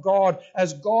of God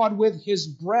as God with His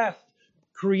breath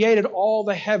created all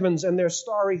the heavens and their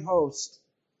starry host.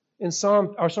 In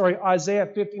Isaiah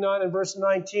 59 and verse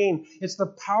 19, it's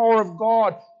the power of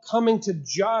God coming to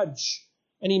judge.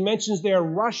 And he mentions there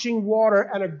rushing water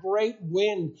and a great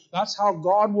wind. That's how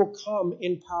God will come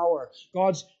in power.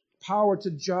 God's power to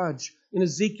judge. In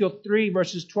Ezekiel 3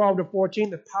 verses 12 to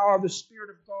 14, the power of the Spirit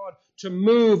of God to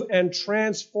move and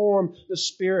transform the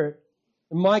Spirit.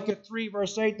 In Micah 3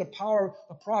 verse 8, the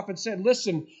prophet said,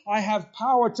 listen, I have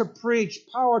power to preach,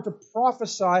 power to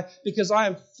prophesy, because I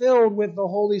am filled with the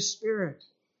Holy Spirit.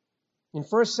 In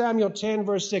 1 Samuel 10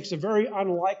 verse 6, a very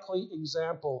unlikely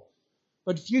example.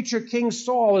 But future King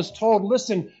Saul is told,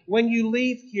 listen, when you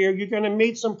leave here, you're going to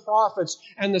meet some prophets,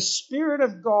 and the Spirit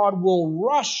of God will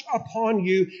rush upon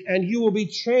you, and you will be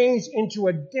changed into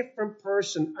a different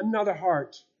person, another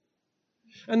heart.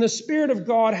 And the Spirit of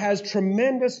God has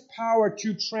tremendous power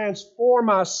to transform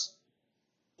us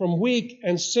from weak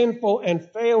and sinful and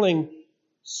failing,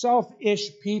 selfish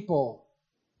people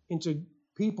into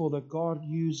people that God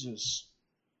uses.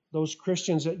 Those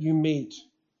Christians that you meet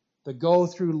that go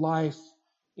through life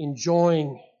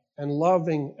enjoying and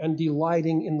loving and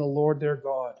delighting in the Lord their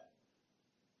God.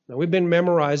 Now we've been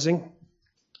memorizing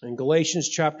in Galatians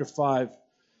chapter 5.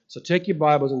 So take your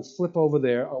Bibles and flip over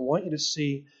there. I want you to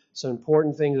see some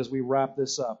important things as we wrap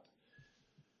this up.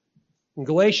 In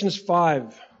Galatians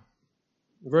 5,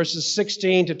 verses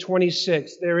 16 to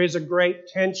 26, there is a great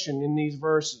tension in these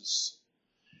verses.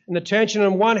 And the tension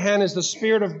on one hand is the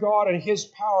Spirit of God and His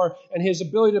power and His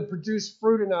ability to produce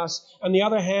fruit in us. On the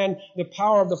other hand, the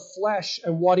power of the flesh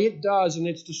and what it does and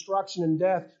its destruction and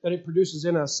death that it produces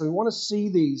in us. So we want to see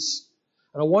these.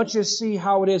 And I want you to see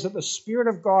how it is that the Spirit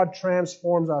of God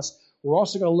transforms us. We're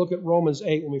also going to look at Romans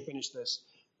 8 when we finish this.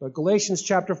 But Galatians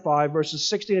chapter 5, verses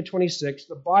 16 to 26,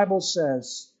 the Bible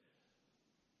says,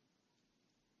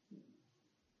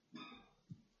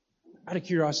 out of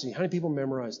curiosity, how many people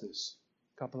memorize this?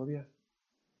 A couple of you?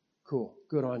 Cool.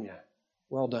 Good on you.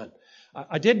 Well done.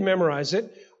 I did memorize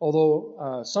it,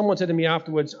 although someone said to me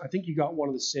afterwards, I think you got one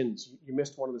of the sins. You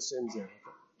missed one of the sins there.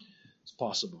 It's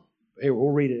possible. But here,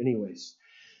 we'll read it anyways.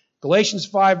 Galatians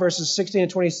 5, verses 16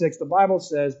 and 26, the Bible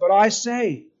says, but I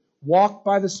say, walk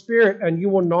by the Spirit, and you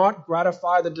will not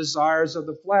gratify the desires of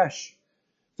the flesh.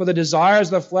 For the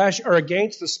desires of the flesh are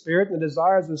against the Spirit, and the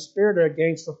desires of the Spirit are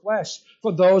against the flesh.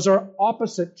 For those are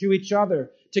opposite to each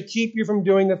other, to keep you from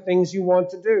doing the things you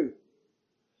want to do.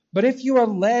 But if you are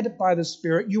led by the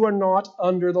Spirit, you are not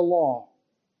under the law.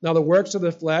 Now the works of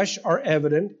the flesh are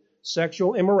evident: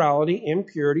 sexual immorality,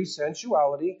 impurity,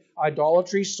 sensuality,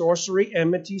 idolatry, sorcery,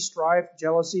 enmity, strife,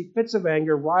 jealousy, fits of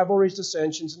anger, rivalries,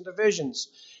 dissensions, and divisions,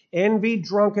 envy,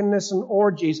 drunkenness, and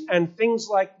orgies, and things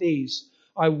like these.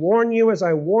 I warn you, as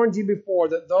I warned you before,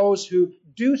 that those who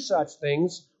do such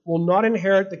things will not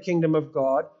inherit the kingdom of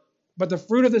God. But the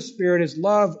fruit of the Spirit is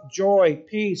love, joy,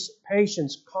 peace,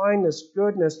 patience, kindness,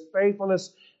 goodness,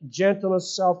 faithfulness,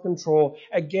 gentleness, self-control.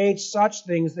 Against such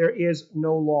things there is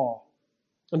no law.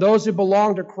 And those who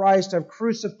belong to Christ have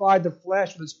crucified the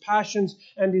flesh with its passions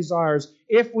and desires.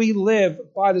 If we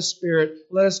live by the Spirit,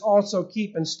 let us also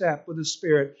keep in step with the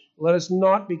Spirit. Let us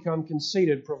not become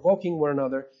conceited, provoking one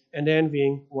another and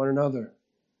envying one another.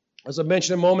 As I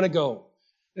mentioned a moment ago,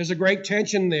 there's a great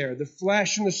tension there. The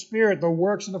flesh and the Spirit, the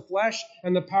works of the flesh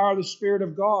and the power of the Spirit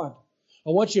of God.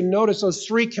 I want you to notice those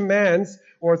three commands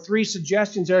or three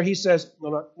suggestions there. He says,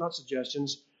 no, not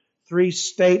suggestions, three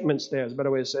statements there is a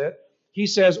better way to say it. He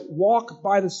says, walk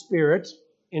by the Spirit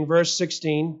in verse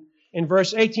 16. In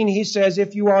verse 18, he says,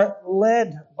 if you are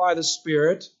led by the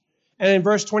Spirit. And in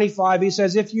verse 25, he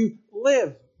says, if you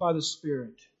live by the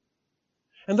Spirit.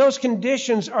 And those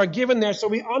conditions are given there so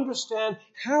we understand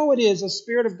how it is the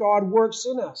Spirit of God works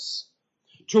in us.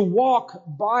 To walk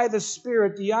by the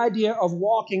Spirit, the idea of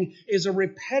walking is a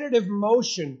repetitive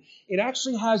motion. It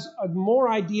actually has a more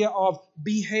idea of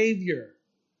behavior.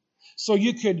 So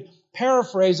you could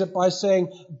paraphrase it by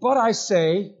saying, but I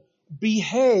say,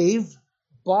 behave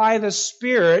by the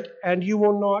Spirit, and you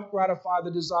will not gratify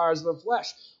the desires of the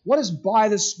flesh. What does by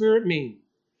the Spirit mean?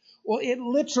 Well, it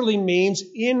literally means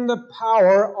in the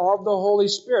power of the Holy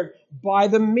Spirit, by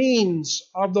the means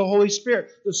of the Holy Spirit.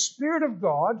 The Spirit of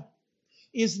God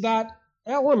is that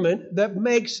element that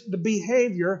makes the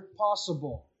behavior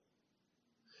possible.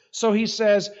 So he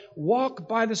says, walk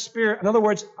by the Spirit. In other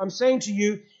words, I'm saying to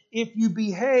you, if you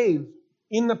behave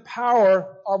in the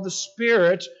power of the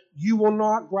Spirit, you will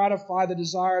not gratify the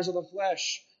desires of the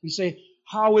flesh. You say,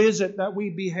 how is it that we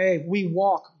behave? We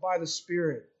walk by the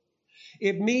Spirit.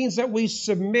 It means that we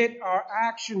submit our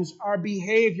actions, our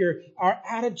behavior, our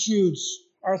attitudes,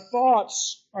 our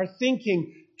thoughts, our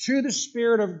thinking to the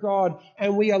Spirit of God,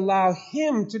 and we allow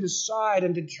Him to decide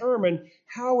and determine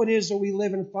how it is that we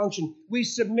live and function. We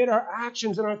submit our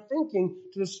actions and our thinking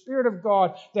to the Spirit of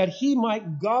God that He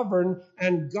might govern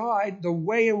and guide the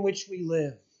way in which we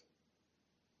live.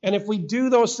 And if we do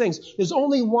those things, there's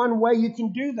only one way you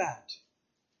can do that.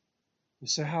 You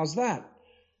say, how's that?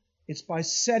 It's by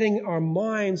setting our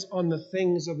minds on the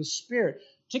things of the Spirit.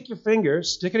 Take your finger,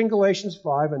 stick it in Galatians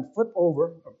 5, and flip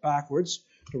over or backwards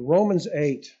to Romans 8.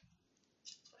 In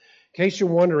case you're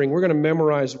wondering, we're going to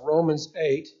memorize Romans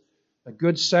 8, a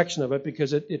good section of it,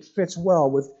 because it fits well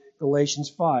with Galatians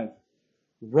 5.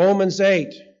 Romans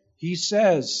 8, he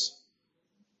says,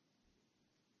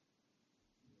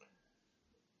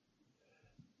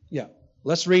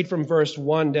 let's read from verse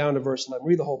 1 down to verse 11.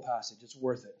 Read the whole passage. It's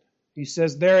worth it. He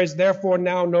says, there is therefore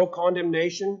now no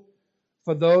condemnation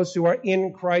for those who are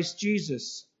in Christ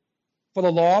Jesus. For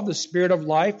the law of the Spirit of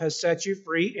life has set you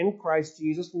free in Christ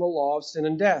Jesus from the law of sin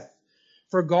and death.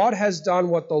 For God has done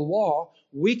what the law,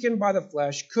 weakened by the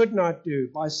flesh, could not do.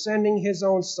 By sending His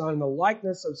own Son in the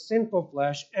likeness of sinful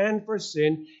flesh, and for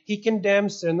sin, He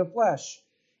condemned sin in the flesh,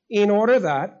 in order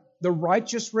that the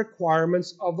righteous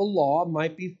requirements of the law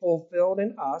might be fulfilled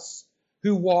in us,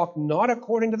 who walk not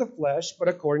according to the flesh, but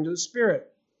according to the Spirit.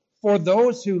 For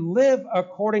those who live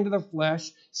according to the flesh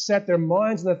set their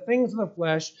minds on the things of the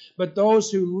flesh, but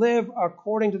those who live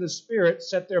according to the Spirit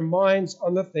set their minds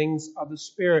on the things of the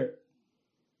Spirit.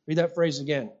 Read that phrase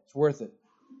again. It's worth it.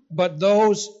 But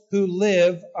those who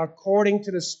live according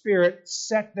to the Spirit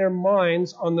set their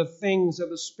minds on the things of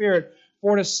the Spirit.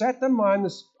 For to set the mind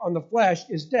on the flesh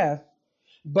is death,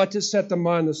 but to set the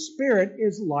mind on the Spirit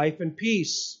is life and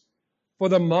peace. For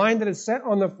the mind that is set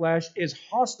on the flesh is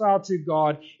hostile to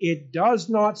God. It does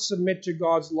not submit to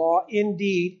God's law.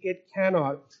 Indeed, it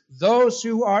cannot. Those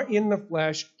who are in the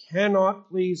flesh cannot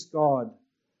please God.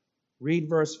 Read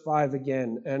verse 5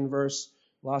 again and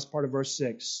last part of verse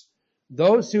 6.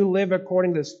 Those who live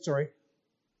according to,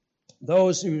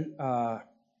 those who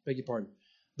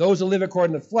live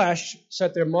according to the flesh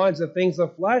set their minds on the things of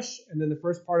the flesh. And then the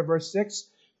first part of verse 6,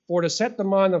 for to set the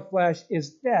mind on the flesh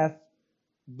is death,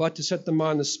 but to set the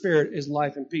mind on the Spirit is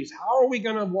life and peace. How are we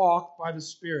going to walk by the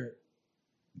Spirit?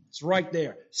 It's right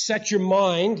there. Set your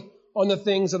mind on the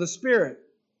things of the Spirit.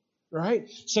 Right?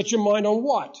 Set your mind on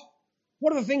what?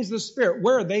 What are the things of the Spirit?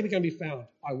 Where are they going to be found,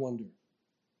 I wonder?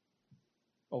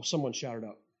 Oh, someone shouted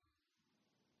out.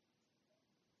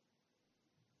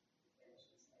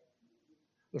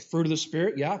 The fruit of the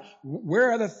Spirit, yeah.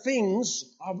 Where are the things,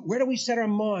 where do we set our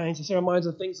minds and set our minds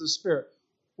on the things of the Spirit?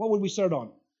 What would we set it on?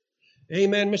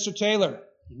 Amen, Mr. Taylor.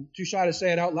 Too shy to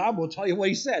say it out loud, but we'll tell you what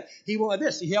he said. He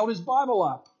held his Bible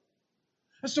up.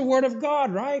 That's the Word of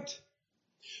God, right?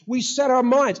 We set our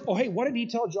minds. Oh, hey, what did he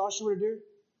tell Joshua to do?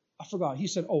 I forgot. He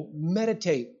said,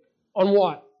 meditate on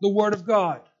what? The Word of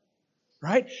God.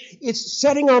 Right? It's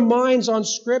setting our minds on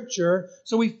Scripture,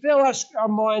 so we fill our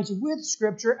minds with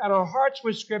Scripture and our hearts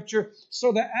with Scripture,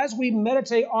 so that as we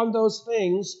meditate on those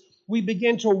things, we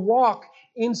begin to walk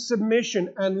in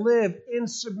submission and live in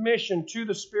submission to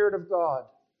the Spirit of God.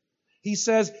 He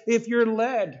says, if you're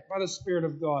led by the Spirit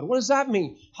of God, what does that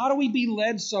mean? How do we be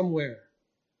led somewhere?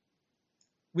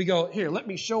 We go, here, let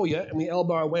me show you, and we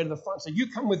elbow our way to the front and say,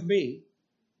 you come with me.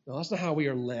 No, that's not how we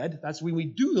are led. That's when we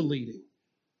do the leading.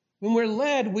 When we're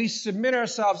led, we submit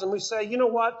ourselves and we say, you know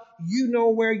what? You know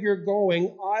where you're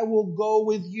going. I will go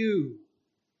with you.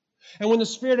 And when the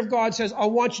Spirit of God says, I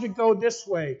want you to go this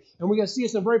way, and we're going to see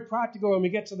this in very practical when we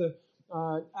get to the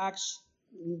Acts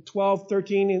 12,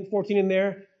 13, and 14 in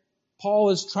there. Paul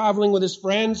is traveling with his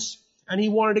friends, and he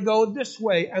wanted to go this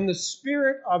way, and the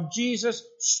Spirit of Jesus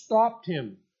stopped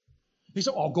him. He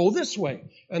said, I'll go this way.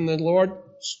 And the Lord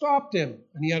stopped him,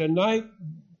 and he had a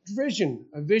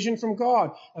vision from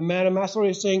God. A man in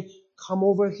Macedonia saying, come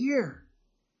over here.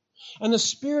 And the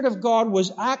Spirit of God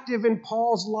was active in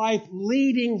Paul's life,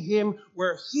 leading him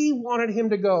where he wanted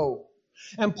him to go.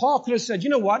 And Paul could have said, you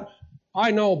know what?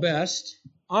 I know best.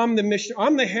 I'm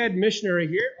the head missionary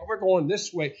here, and we're going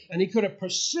this way. And he could have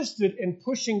persisted in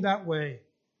pushing that way.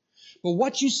 But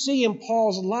what you see in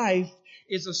Paul's life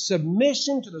is a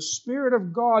submission to the Spirit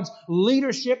of God's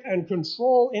leadership and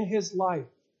control in his life.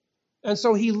 And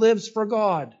so he lives for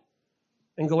God.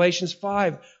 In Galatians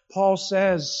 5, Paul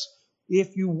says,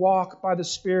 if you walk by the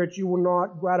Spirit, you will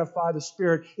not gratify the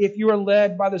Spirit. If you are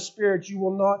led by the Spirit, you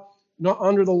will not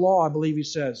under the law, I believe he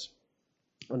says.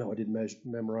 Oh, no, I didn't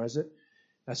memorize it.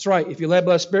 That's right. If you're led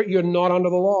by the Spirit, you're not under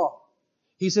the law.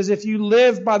 He says, if you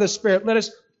live by the Spirit, let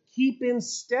us keep in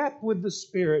step with the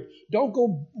Spirit. Don't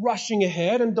go rushing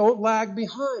ahead and don't lag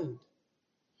behind.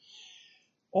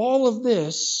 All of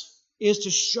this is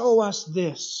to show us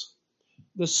this.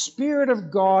 The Spirit of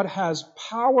God has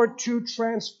power to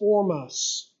transform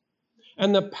us.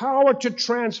 And the power to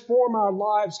transform our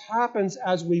lives happens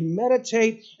as we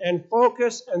meditate and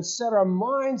focus and set our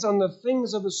minds on the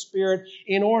things of the Spirit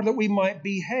in order that we might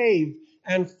behave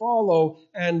and follow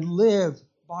and live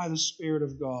by the Spirit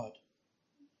of God.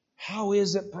 How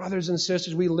is it, brothers and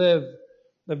sisters, we live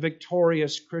the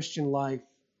victorious Christian life?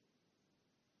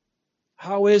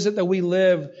 How is it that we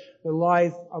live the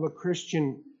life of a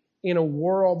Christian in a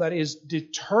world that is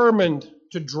determined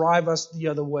to drive us the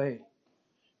other way?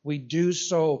 We do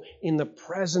so in the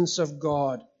presence of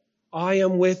God. I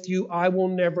am with you. I will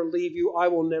never leave you. I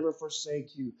will never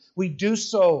forsake you. We do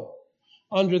so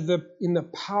in the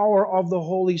power of the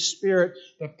Holy Spirit,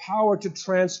 the power to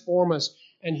transform us.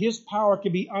 And His power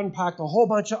can be unpacked a whole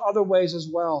bunch of other ways as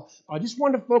well. I just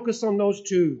want to focus on those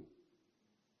two.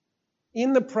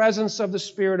 In the presence of the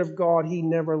Spirit of God, He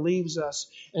never leaves us.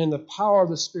 And in the power of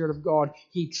the Spirit of God,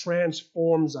 He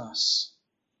transforms us.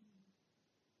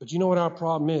 But you know what our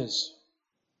problem is?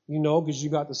 You know, because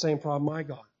you got the same problem I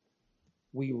got.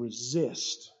 We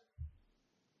resist.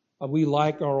 We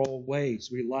like our old ways.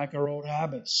 We like our old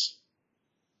habits.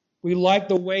 We like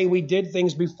the way we did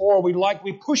things before. We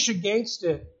push against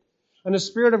it. And the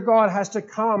Spirit of God has to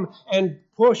come and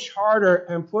push harder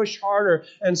and push harder.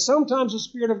 And sometimes the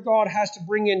Spirit of God has to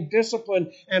bring in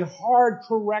discipline and hard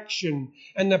correction.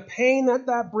 And the pain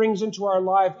that brings into our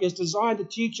life is designed to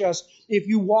teach us, if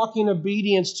you walk in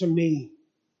obedience to me,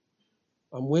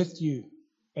 I'm with you.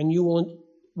 And you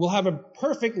will have a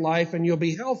perfect life, and you'll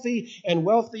be healthy and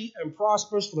wealthy and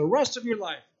prosperous for the rest of your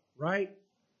life, right?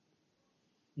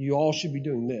 You all should be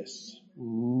doing this.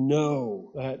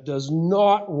 No, that does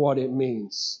not what it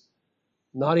means.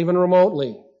 Not even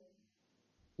remotely.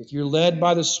 If you're led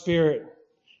by the Spirit,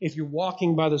 if you're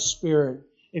walking by the Spirit,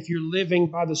 if you're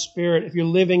living by the Spirit, if you're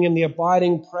living in the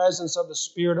abiding presence of the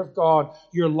Spirit of God,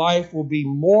 your life will be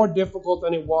more difficult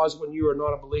than it was when you were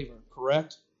not a believer.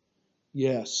 Correct?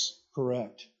 Yes,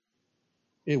 correct.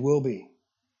 It will be.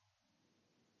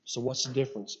 So what's the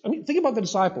difference? I mean, think about the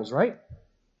disciples, right?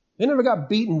 They never got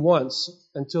beaten once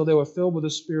until they were filled with the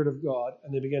Spirit of God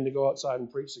and they began to go outside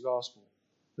and preach the gospel.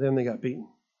 Then they got beaten.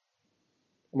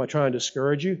 Am I trying to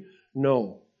discourage you?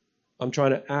 No. I'm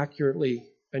trying to accurately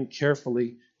and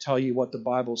carefully tell you what the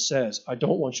Bible says. I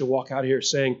don't want you to walk out here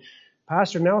saying,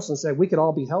 Pastor Nelson said we could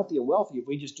all be healthy and wealthy if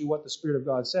we just do what the Spirit of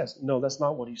God says. No, that's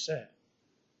not what he said.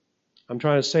 I'm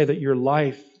trying to say that your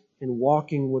life in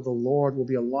walking with the Lord will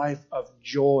be a life of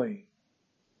joy.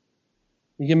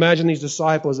 You can imagine these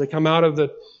disciples, they come out of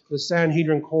the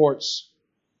Sanhedrin courts,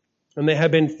 and they had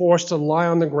been forced to lie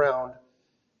on the ground,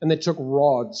 and they took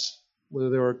rods, whether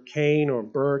they were cane or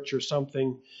birch or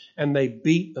something, and they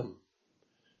beat them.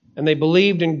 And they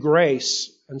believed in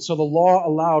grace, and so the law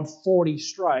allowed 40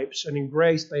 stripes, and in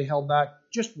grace they held back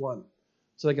just one,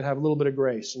 so they could have a little bit of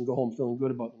grace and go home feeling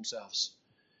good about themselves.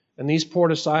 And these poor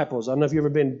disciples, I don't know if you've ever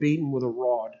been beaten with a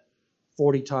rod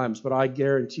 40 times, but I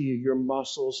guarantee you your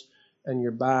muscles and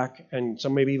your back, and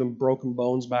some maybe even broken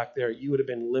bones back there, you would have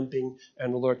been limping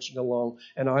and lurching along.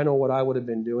 And I know what I would have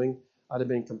been doing. I'd have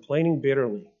been complaining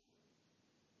bitterly.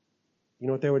 You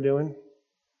know what they were doing?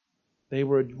 They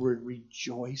were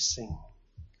rejoicing.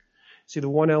 See, the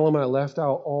one element I left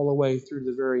out all the way through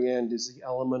the very end is the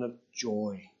element of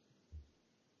joy.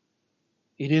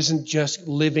 It isn't just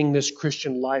living this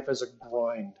Christian life as a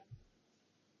grind.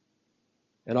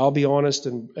 And I'll be honest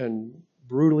and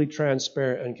brutally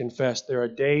transparent and confess, there are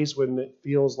days when it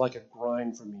feels like a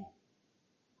grind for me.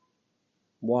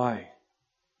 Why?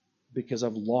 Because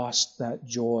I've lost that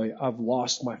joy. I've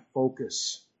lost my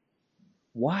focus.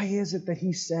 Why is it that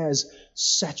he says,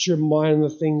 set your mind on the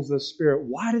things of the Spirit?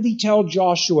 Why did he tell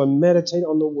Joshua, meditate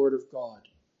on the Word of God?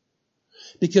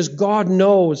 Because God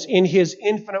knows in His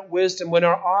infinite wisdom, when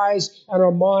our eyes and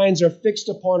our minds are fixed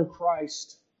upon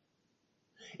Christ,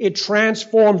 It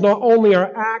transforms not only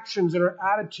our actions and our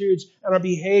attitudes and our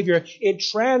behavior, it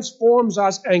transforms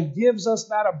us and gives us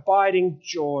that abiding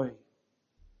joy.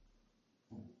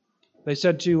 They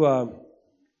said to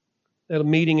at a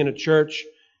meeting in a church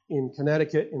in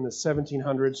Connecticut in the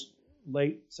 1700s,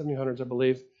 late 1700s, I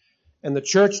believe, and the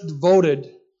church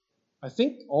voted, I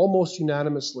think almost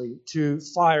unanimously, to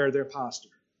fire their pastor.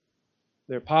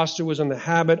 Their pastor was in the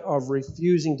habit of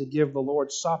refusing to give the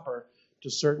Lord's Supper to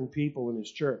certain people in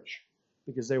his church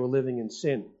because they were living in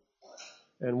sin.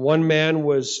 And one man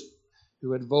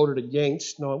who had voted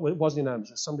against, no, it wasn't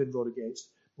unanimous, some did vote against,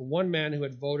 but one man who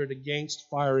had voted against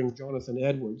firing Jonathan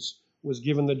Edwards was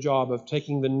given the job of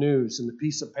taking the news and the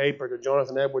piece of paper to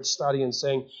Jonathan Edwards' study and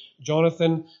saying,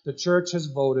 Jonathan, the church has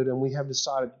voted and we have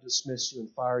decided to dismiss you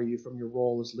and fire you from your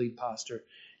role as lead pastor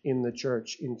in the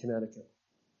church in Connecticut.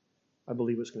 I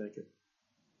believe it was Connecticut.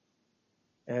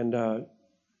 And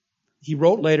he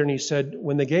wrote later and he said,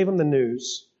 when they gave him the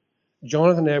news,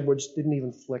 Jonathan Edwards didn't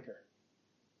even flicker.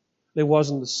 There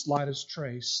wasn't the slightest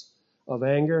trace of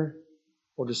anger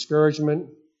or discouragement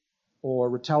or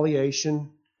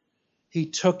retaliation. He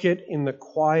took it in the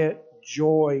quiet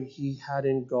joy he had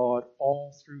in God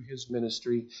all through his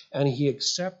ministry, and he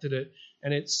accepted it.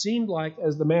 And it seemed like,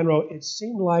 as the man wrote, it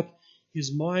seemed like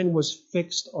his mind was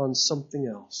fixed on something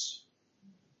else.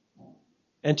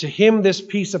 And to him, this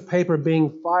piece of paper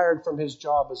being fired from his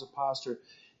job as a pastor,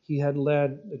 he had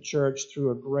led the church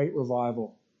through a great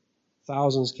revival.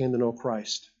 Thousands came to know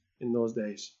Christ in those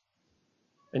days.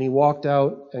 And he walked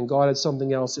out, and God had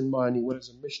something else in mind. He went as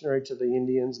a missionary to the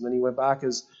Indians, and then he went back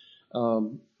as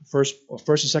first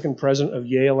or second president of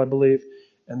Yale, I believe,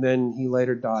 and then he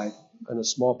later died in a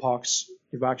smallpox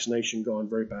vaccination gone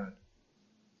very bad.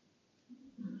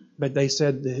 But they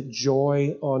said the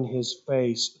joy on his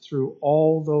face through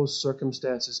all those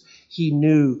circumstances. He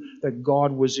knew that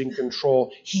God was in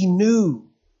control. He knew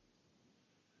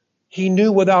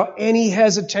without any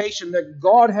hesitation that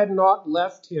God had not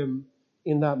left him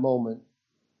in that moment.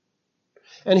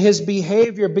 And his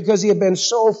behavior, because he had been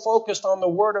so focused on the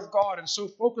Word of God and so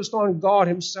focused on God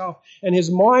himself, and his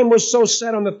mind was so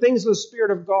set on the things of the Spirit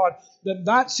of God,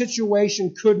 that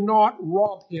situation could not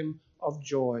rob him of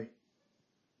joy.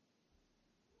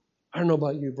 I don't know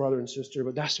about you, brother and sister,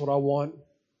 but that's what I want.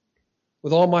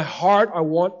 With all my heart, I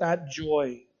want that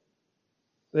joy.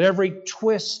 That every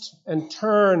twist and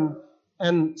turn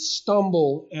and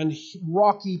stumble and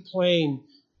rocky plain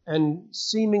and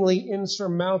seemingly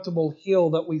insurmountable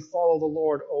hill that we follow the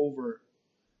Lord over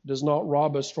does not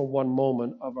rob us for one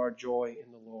moment of our joy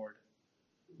in the Lord.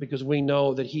 Because we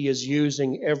know that He is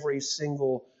using every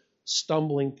single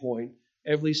stumbling point,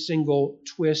 every single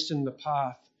twist in the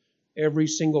path, every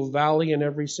single valley and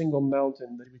every single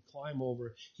mountain that we climb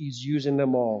over. He's using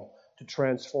them all to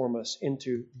transform us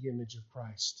into the image of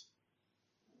Christ.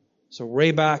 So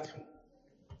way back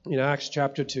in Acts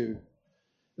chapter 2,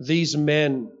 these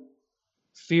men,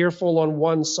 fearful on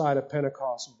one side of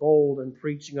Pentecost, bold and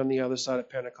preaching on the other side of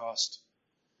Pentecost.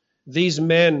 These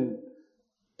men,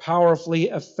 powerfully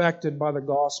affected by the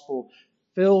gospel,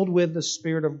 filled with the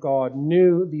Spirit of God,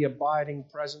 knew the abiding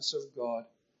presence of God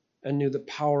and knew the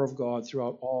power of God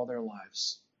throughout all their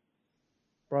lives.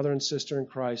 Brother and sister in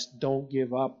Christ, don't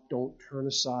give up. Don't turn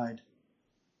aside.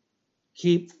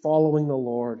 Keep following the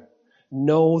Lord.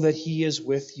 Know that He is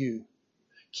with you.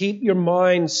 Keep your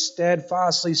mind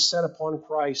steadfastly set upon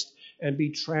Christ and be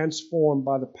transformed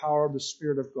by the power of the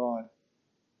Spirit of God.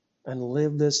 And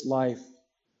live this life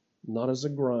not as a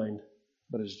grind,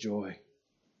 but as joy.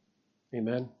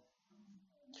 Amen.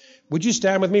 Would you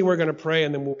stand with me? We're going to pray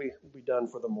and then we'll be done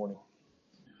for the morning.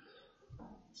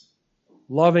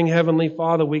 Loving Heavenly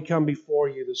Father, we come before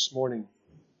you this morning.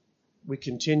 We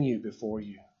continue before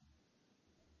you.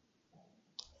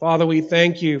 Father, we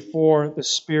thank you for the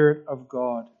Spirit of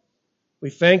God. We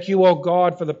thank you, O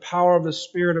God, for the power of the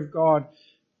Spirit of God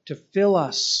to fill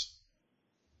us,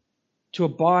 to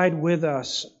abide with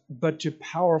us, but to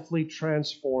powerfully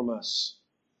transform us.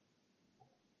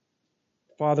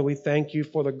 Father, we thank you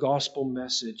for the gospel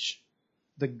message,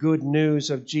 the good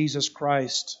news of Jesus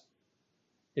Christ.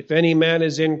 If any man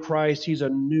is in Christ, he's a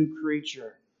new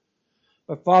creature.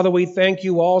 But Father, we thank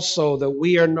you also that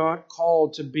we are not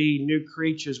called to be new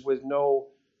creatures with no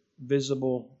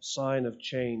visible sign of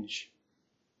change.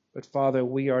 But Father,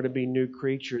 we are to be new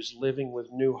creatures living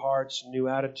with new hearts, new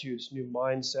attitudes, new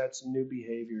mindsets, and new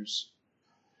behaviors.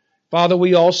 Father,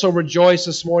 we also rejoice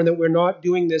this morning that we're not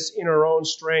doing this in our own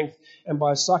strength and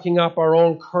by sucking up our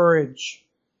own courage,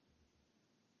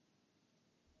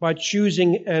 by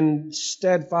choosing and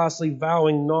steadfastly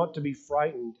vowing not to be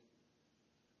frightened.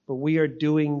 But we are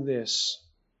doing this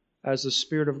as the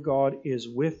Spirit of God is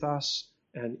with us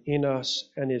and in us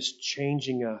and is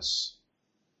changing us.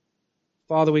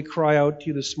 Father, we cry out to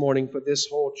you this morning for this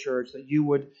whole church, that you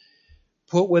would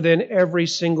put within every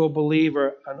single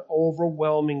believer an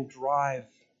overwhelming drive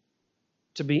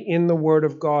to be in the Word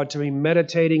of God, to be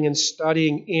meditating and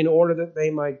studying in order that they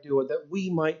might do it, that we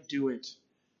might do it.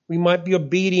 We might be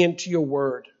obedient to your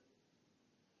Word.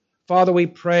 Father, we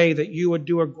pray that you would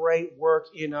do a great work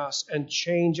in us and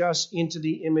change us into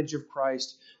the image of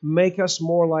Christ. Make us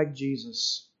more like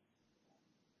Jesus.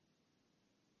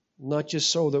 Not just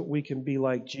so that we can be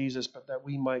like Jesus, but that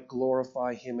we might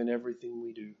glorify him in everything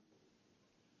we do.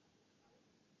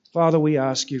 Father, we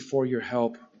ask you for your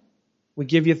help. We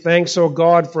give you thanks, O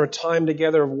God, for a time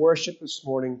together of worship this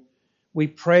morning. We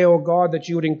pray, O God, that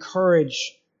you would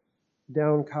encourage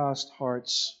downcast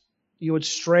hearts. You would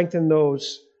strengthen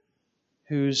those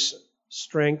whose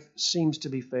strength seems to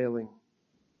be failing.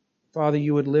 Father,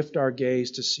 you would lift our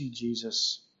gaze to see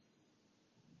Jesus.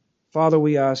 Father,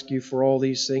 we ask you for all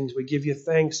these things. We give you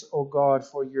thanks, O God,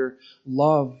 for your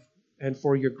love and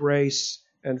for your grace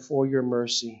and for your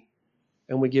mercy.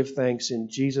 And we give thanks in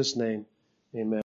Jesus' name. Amen.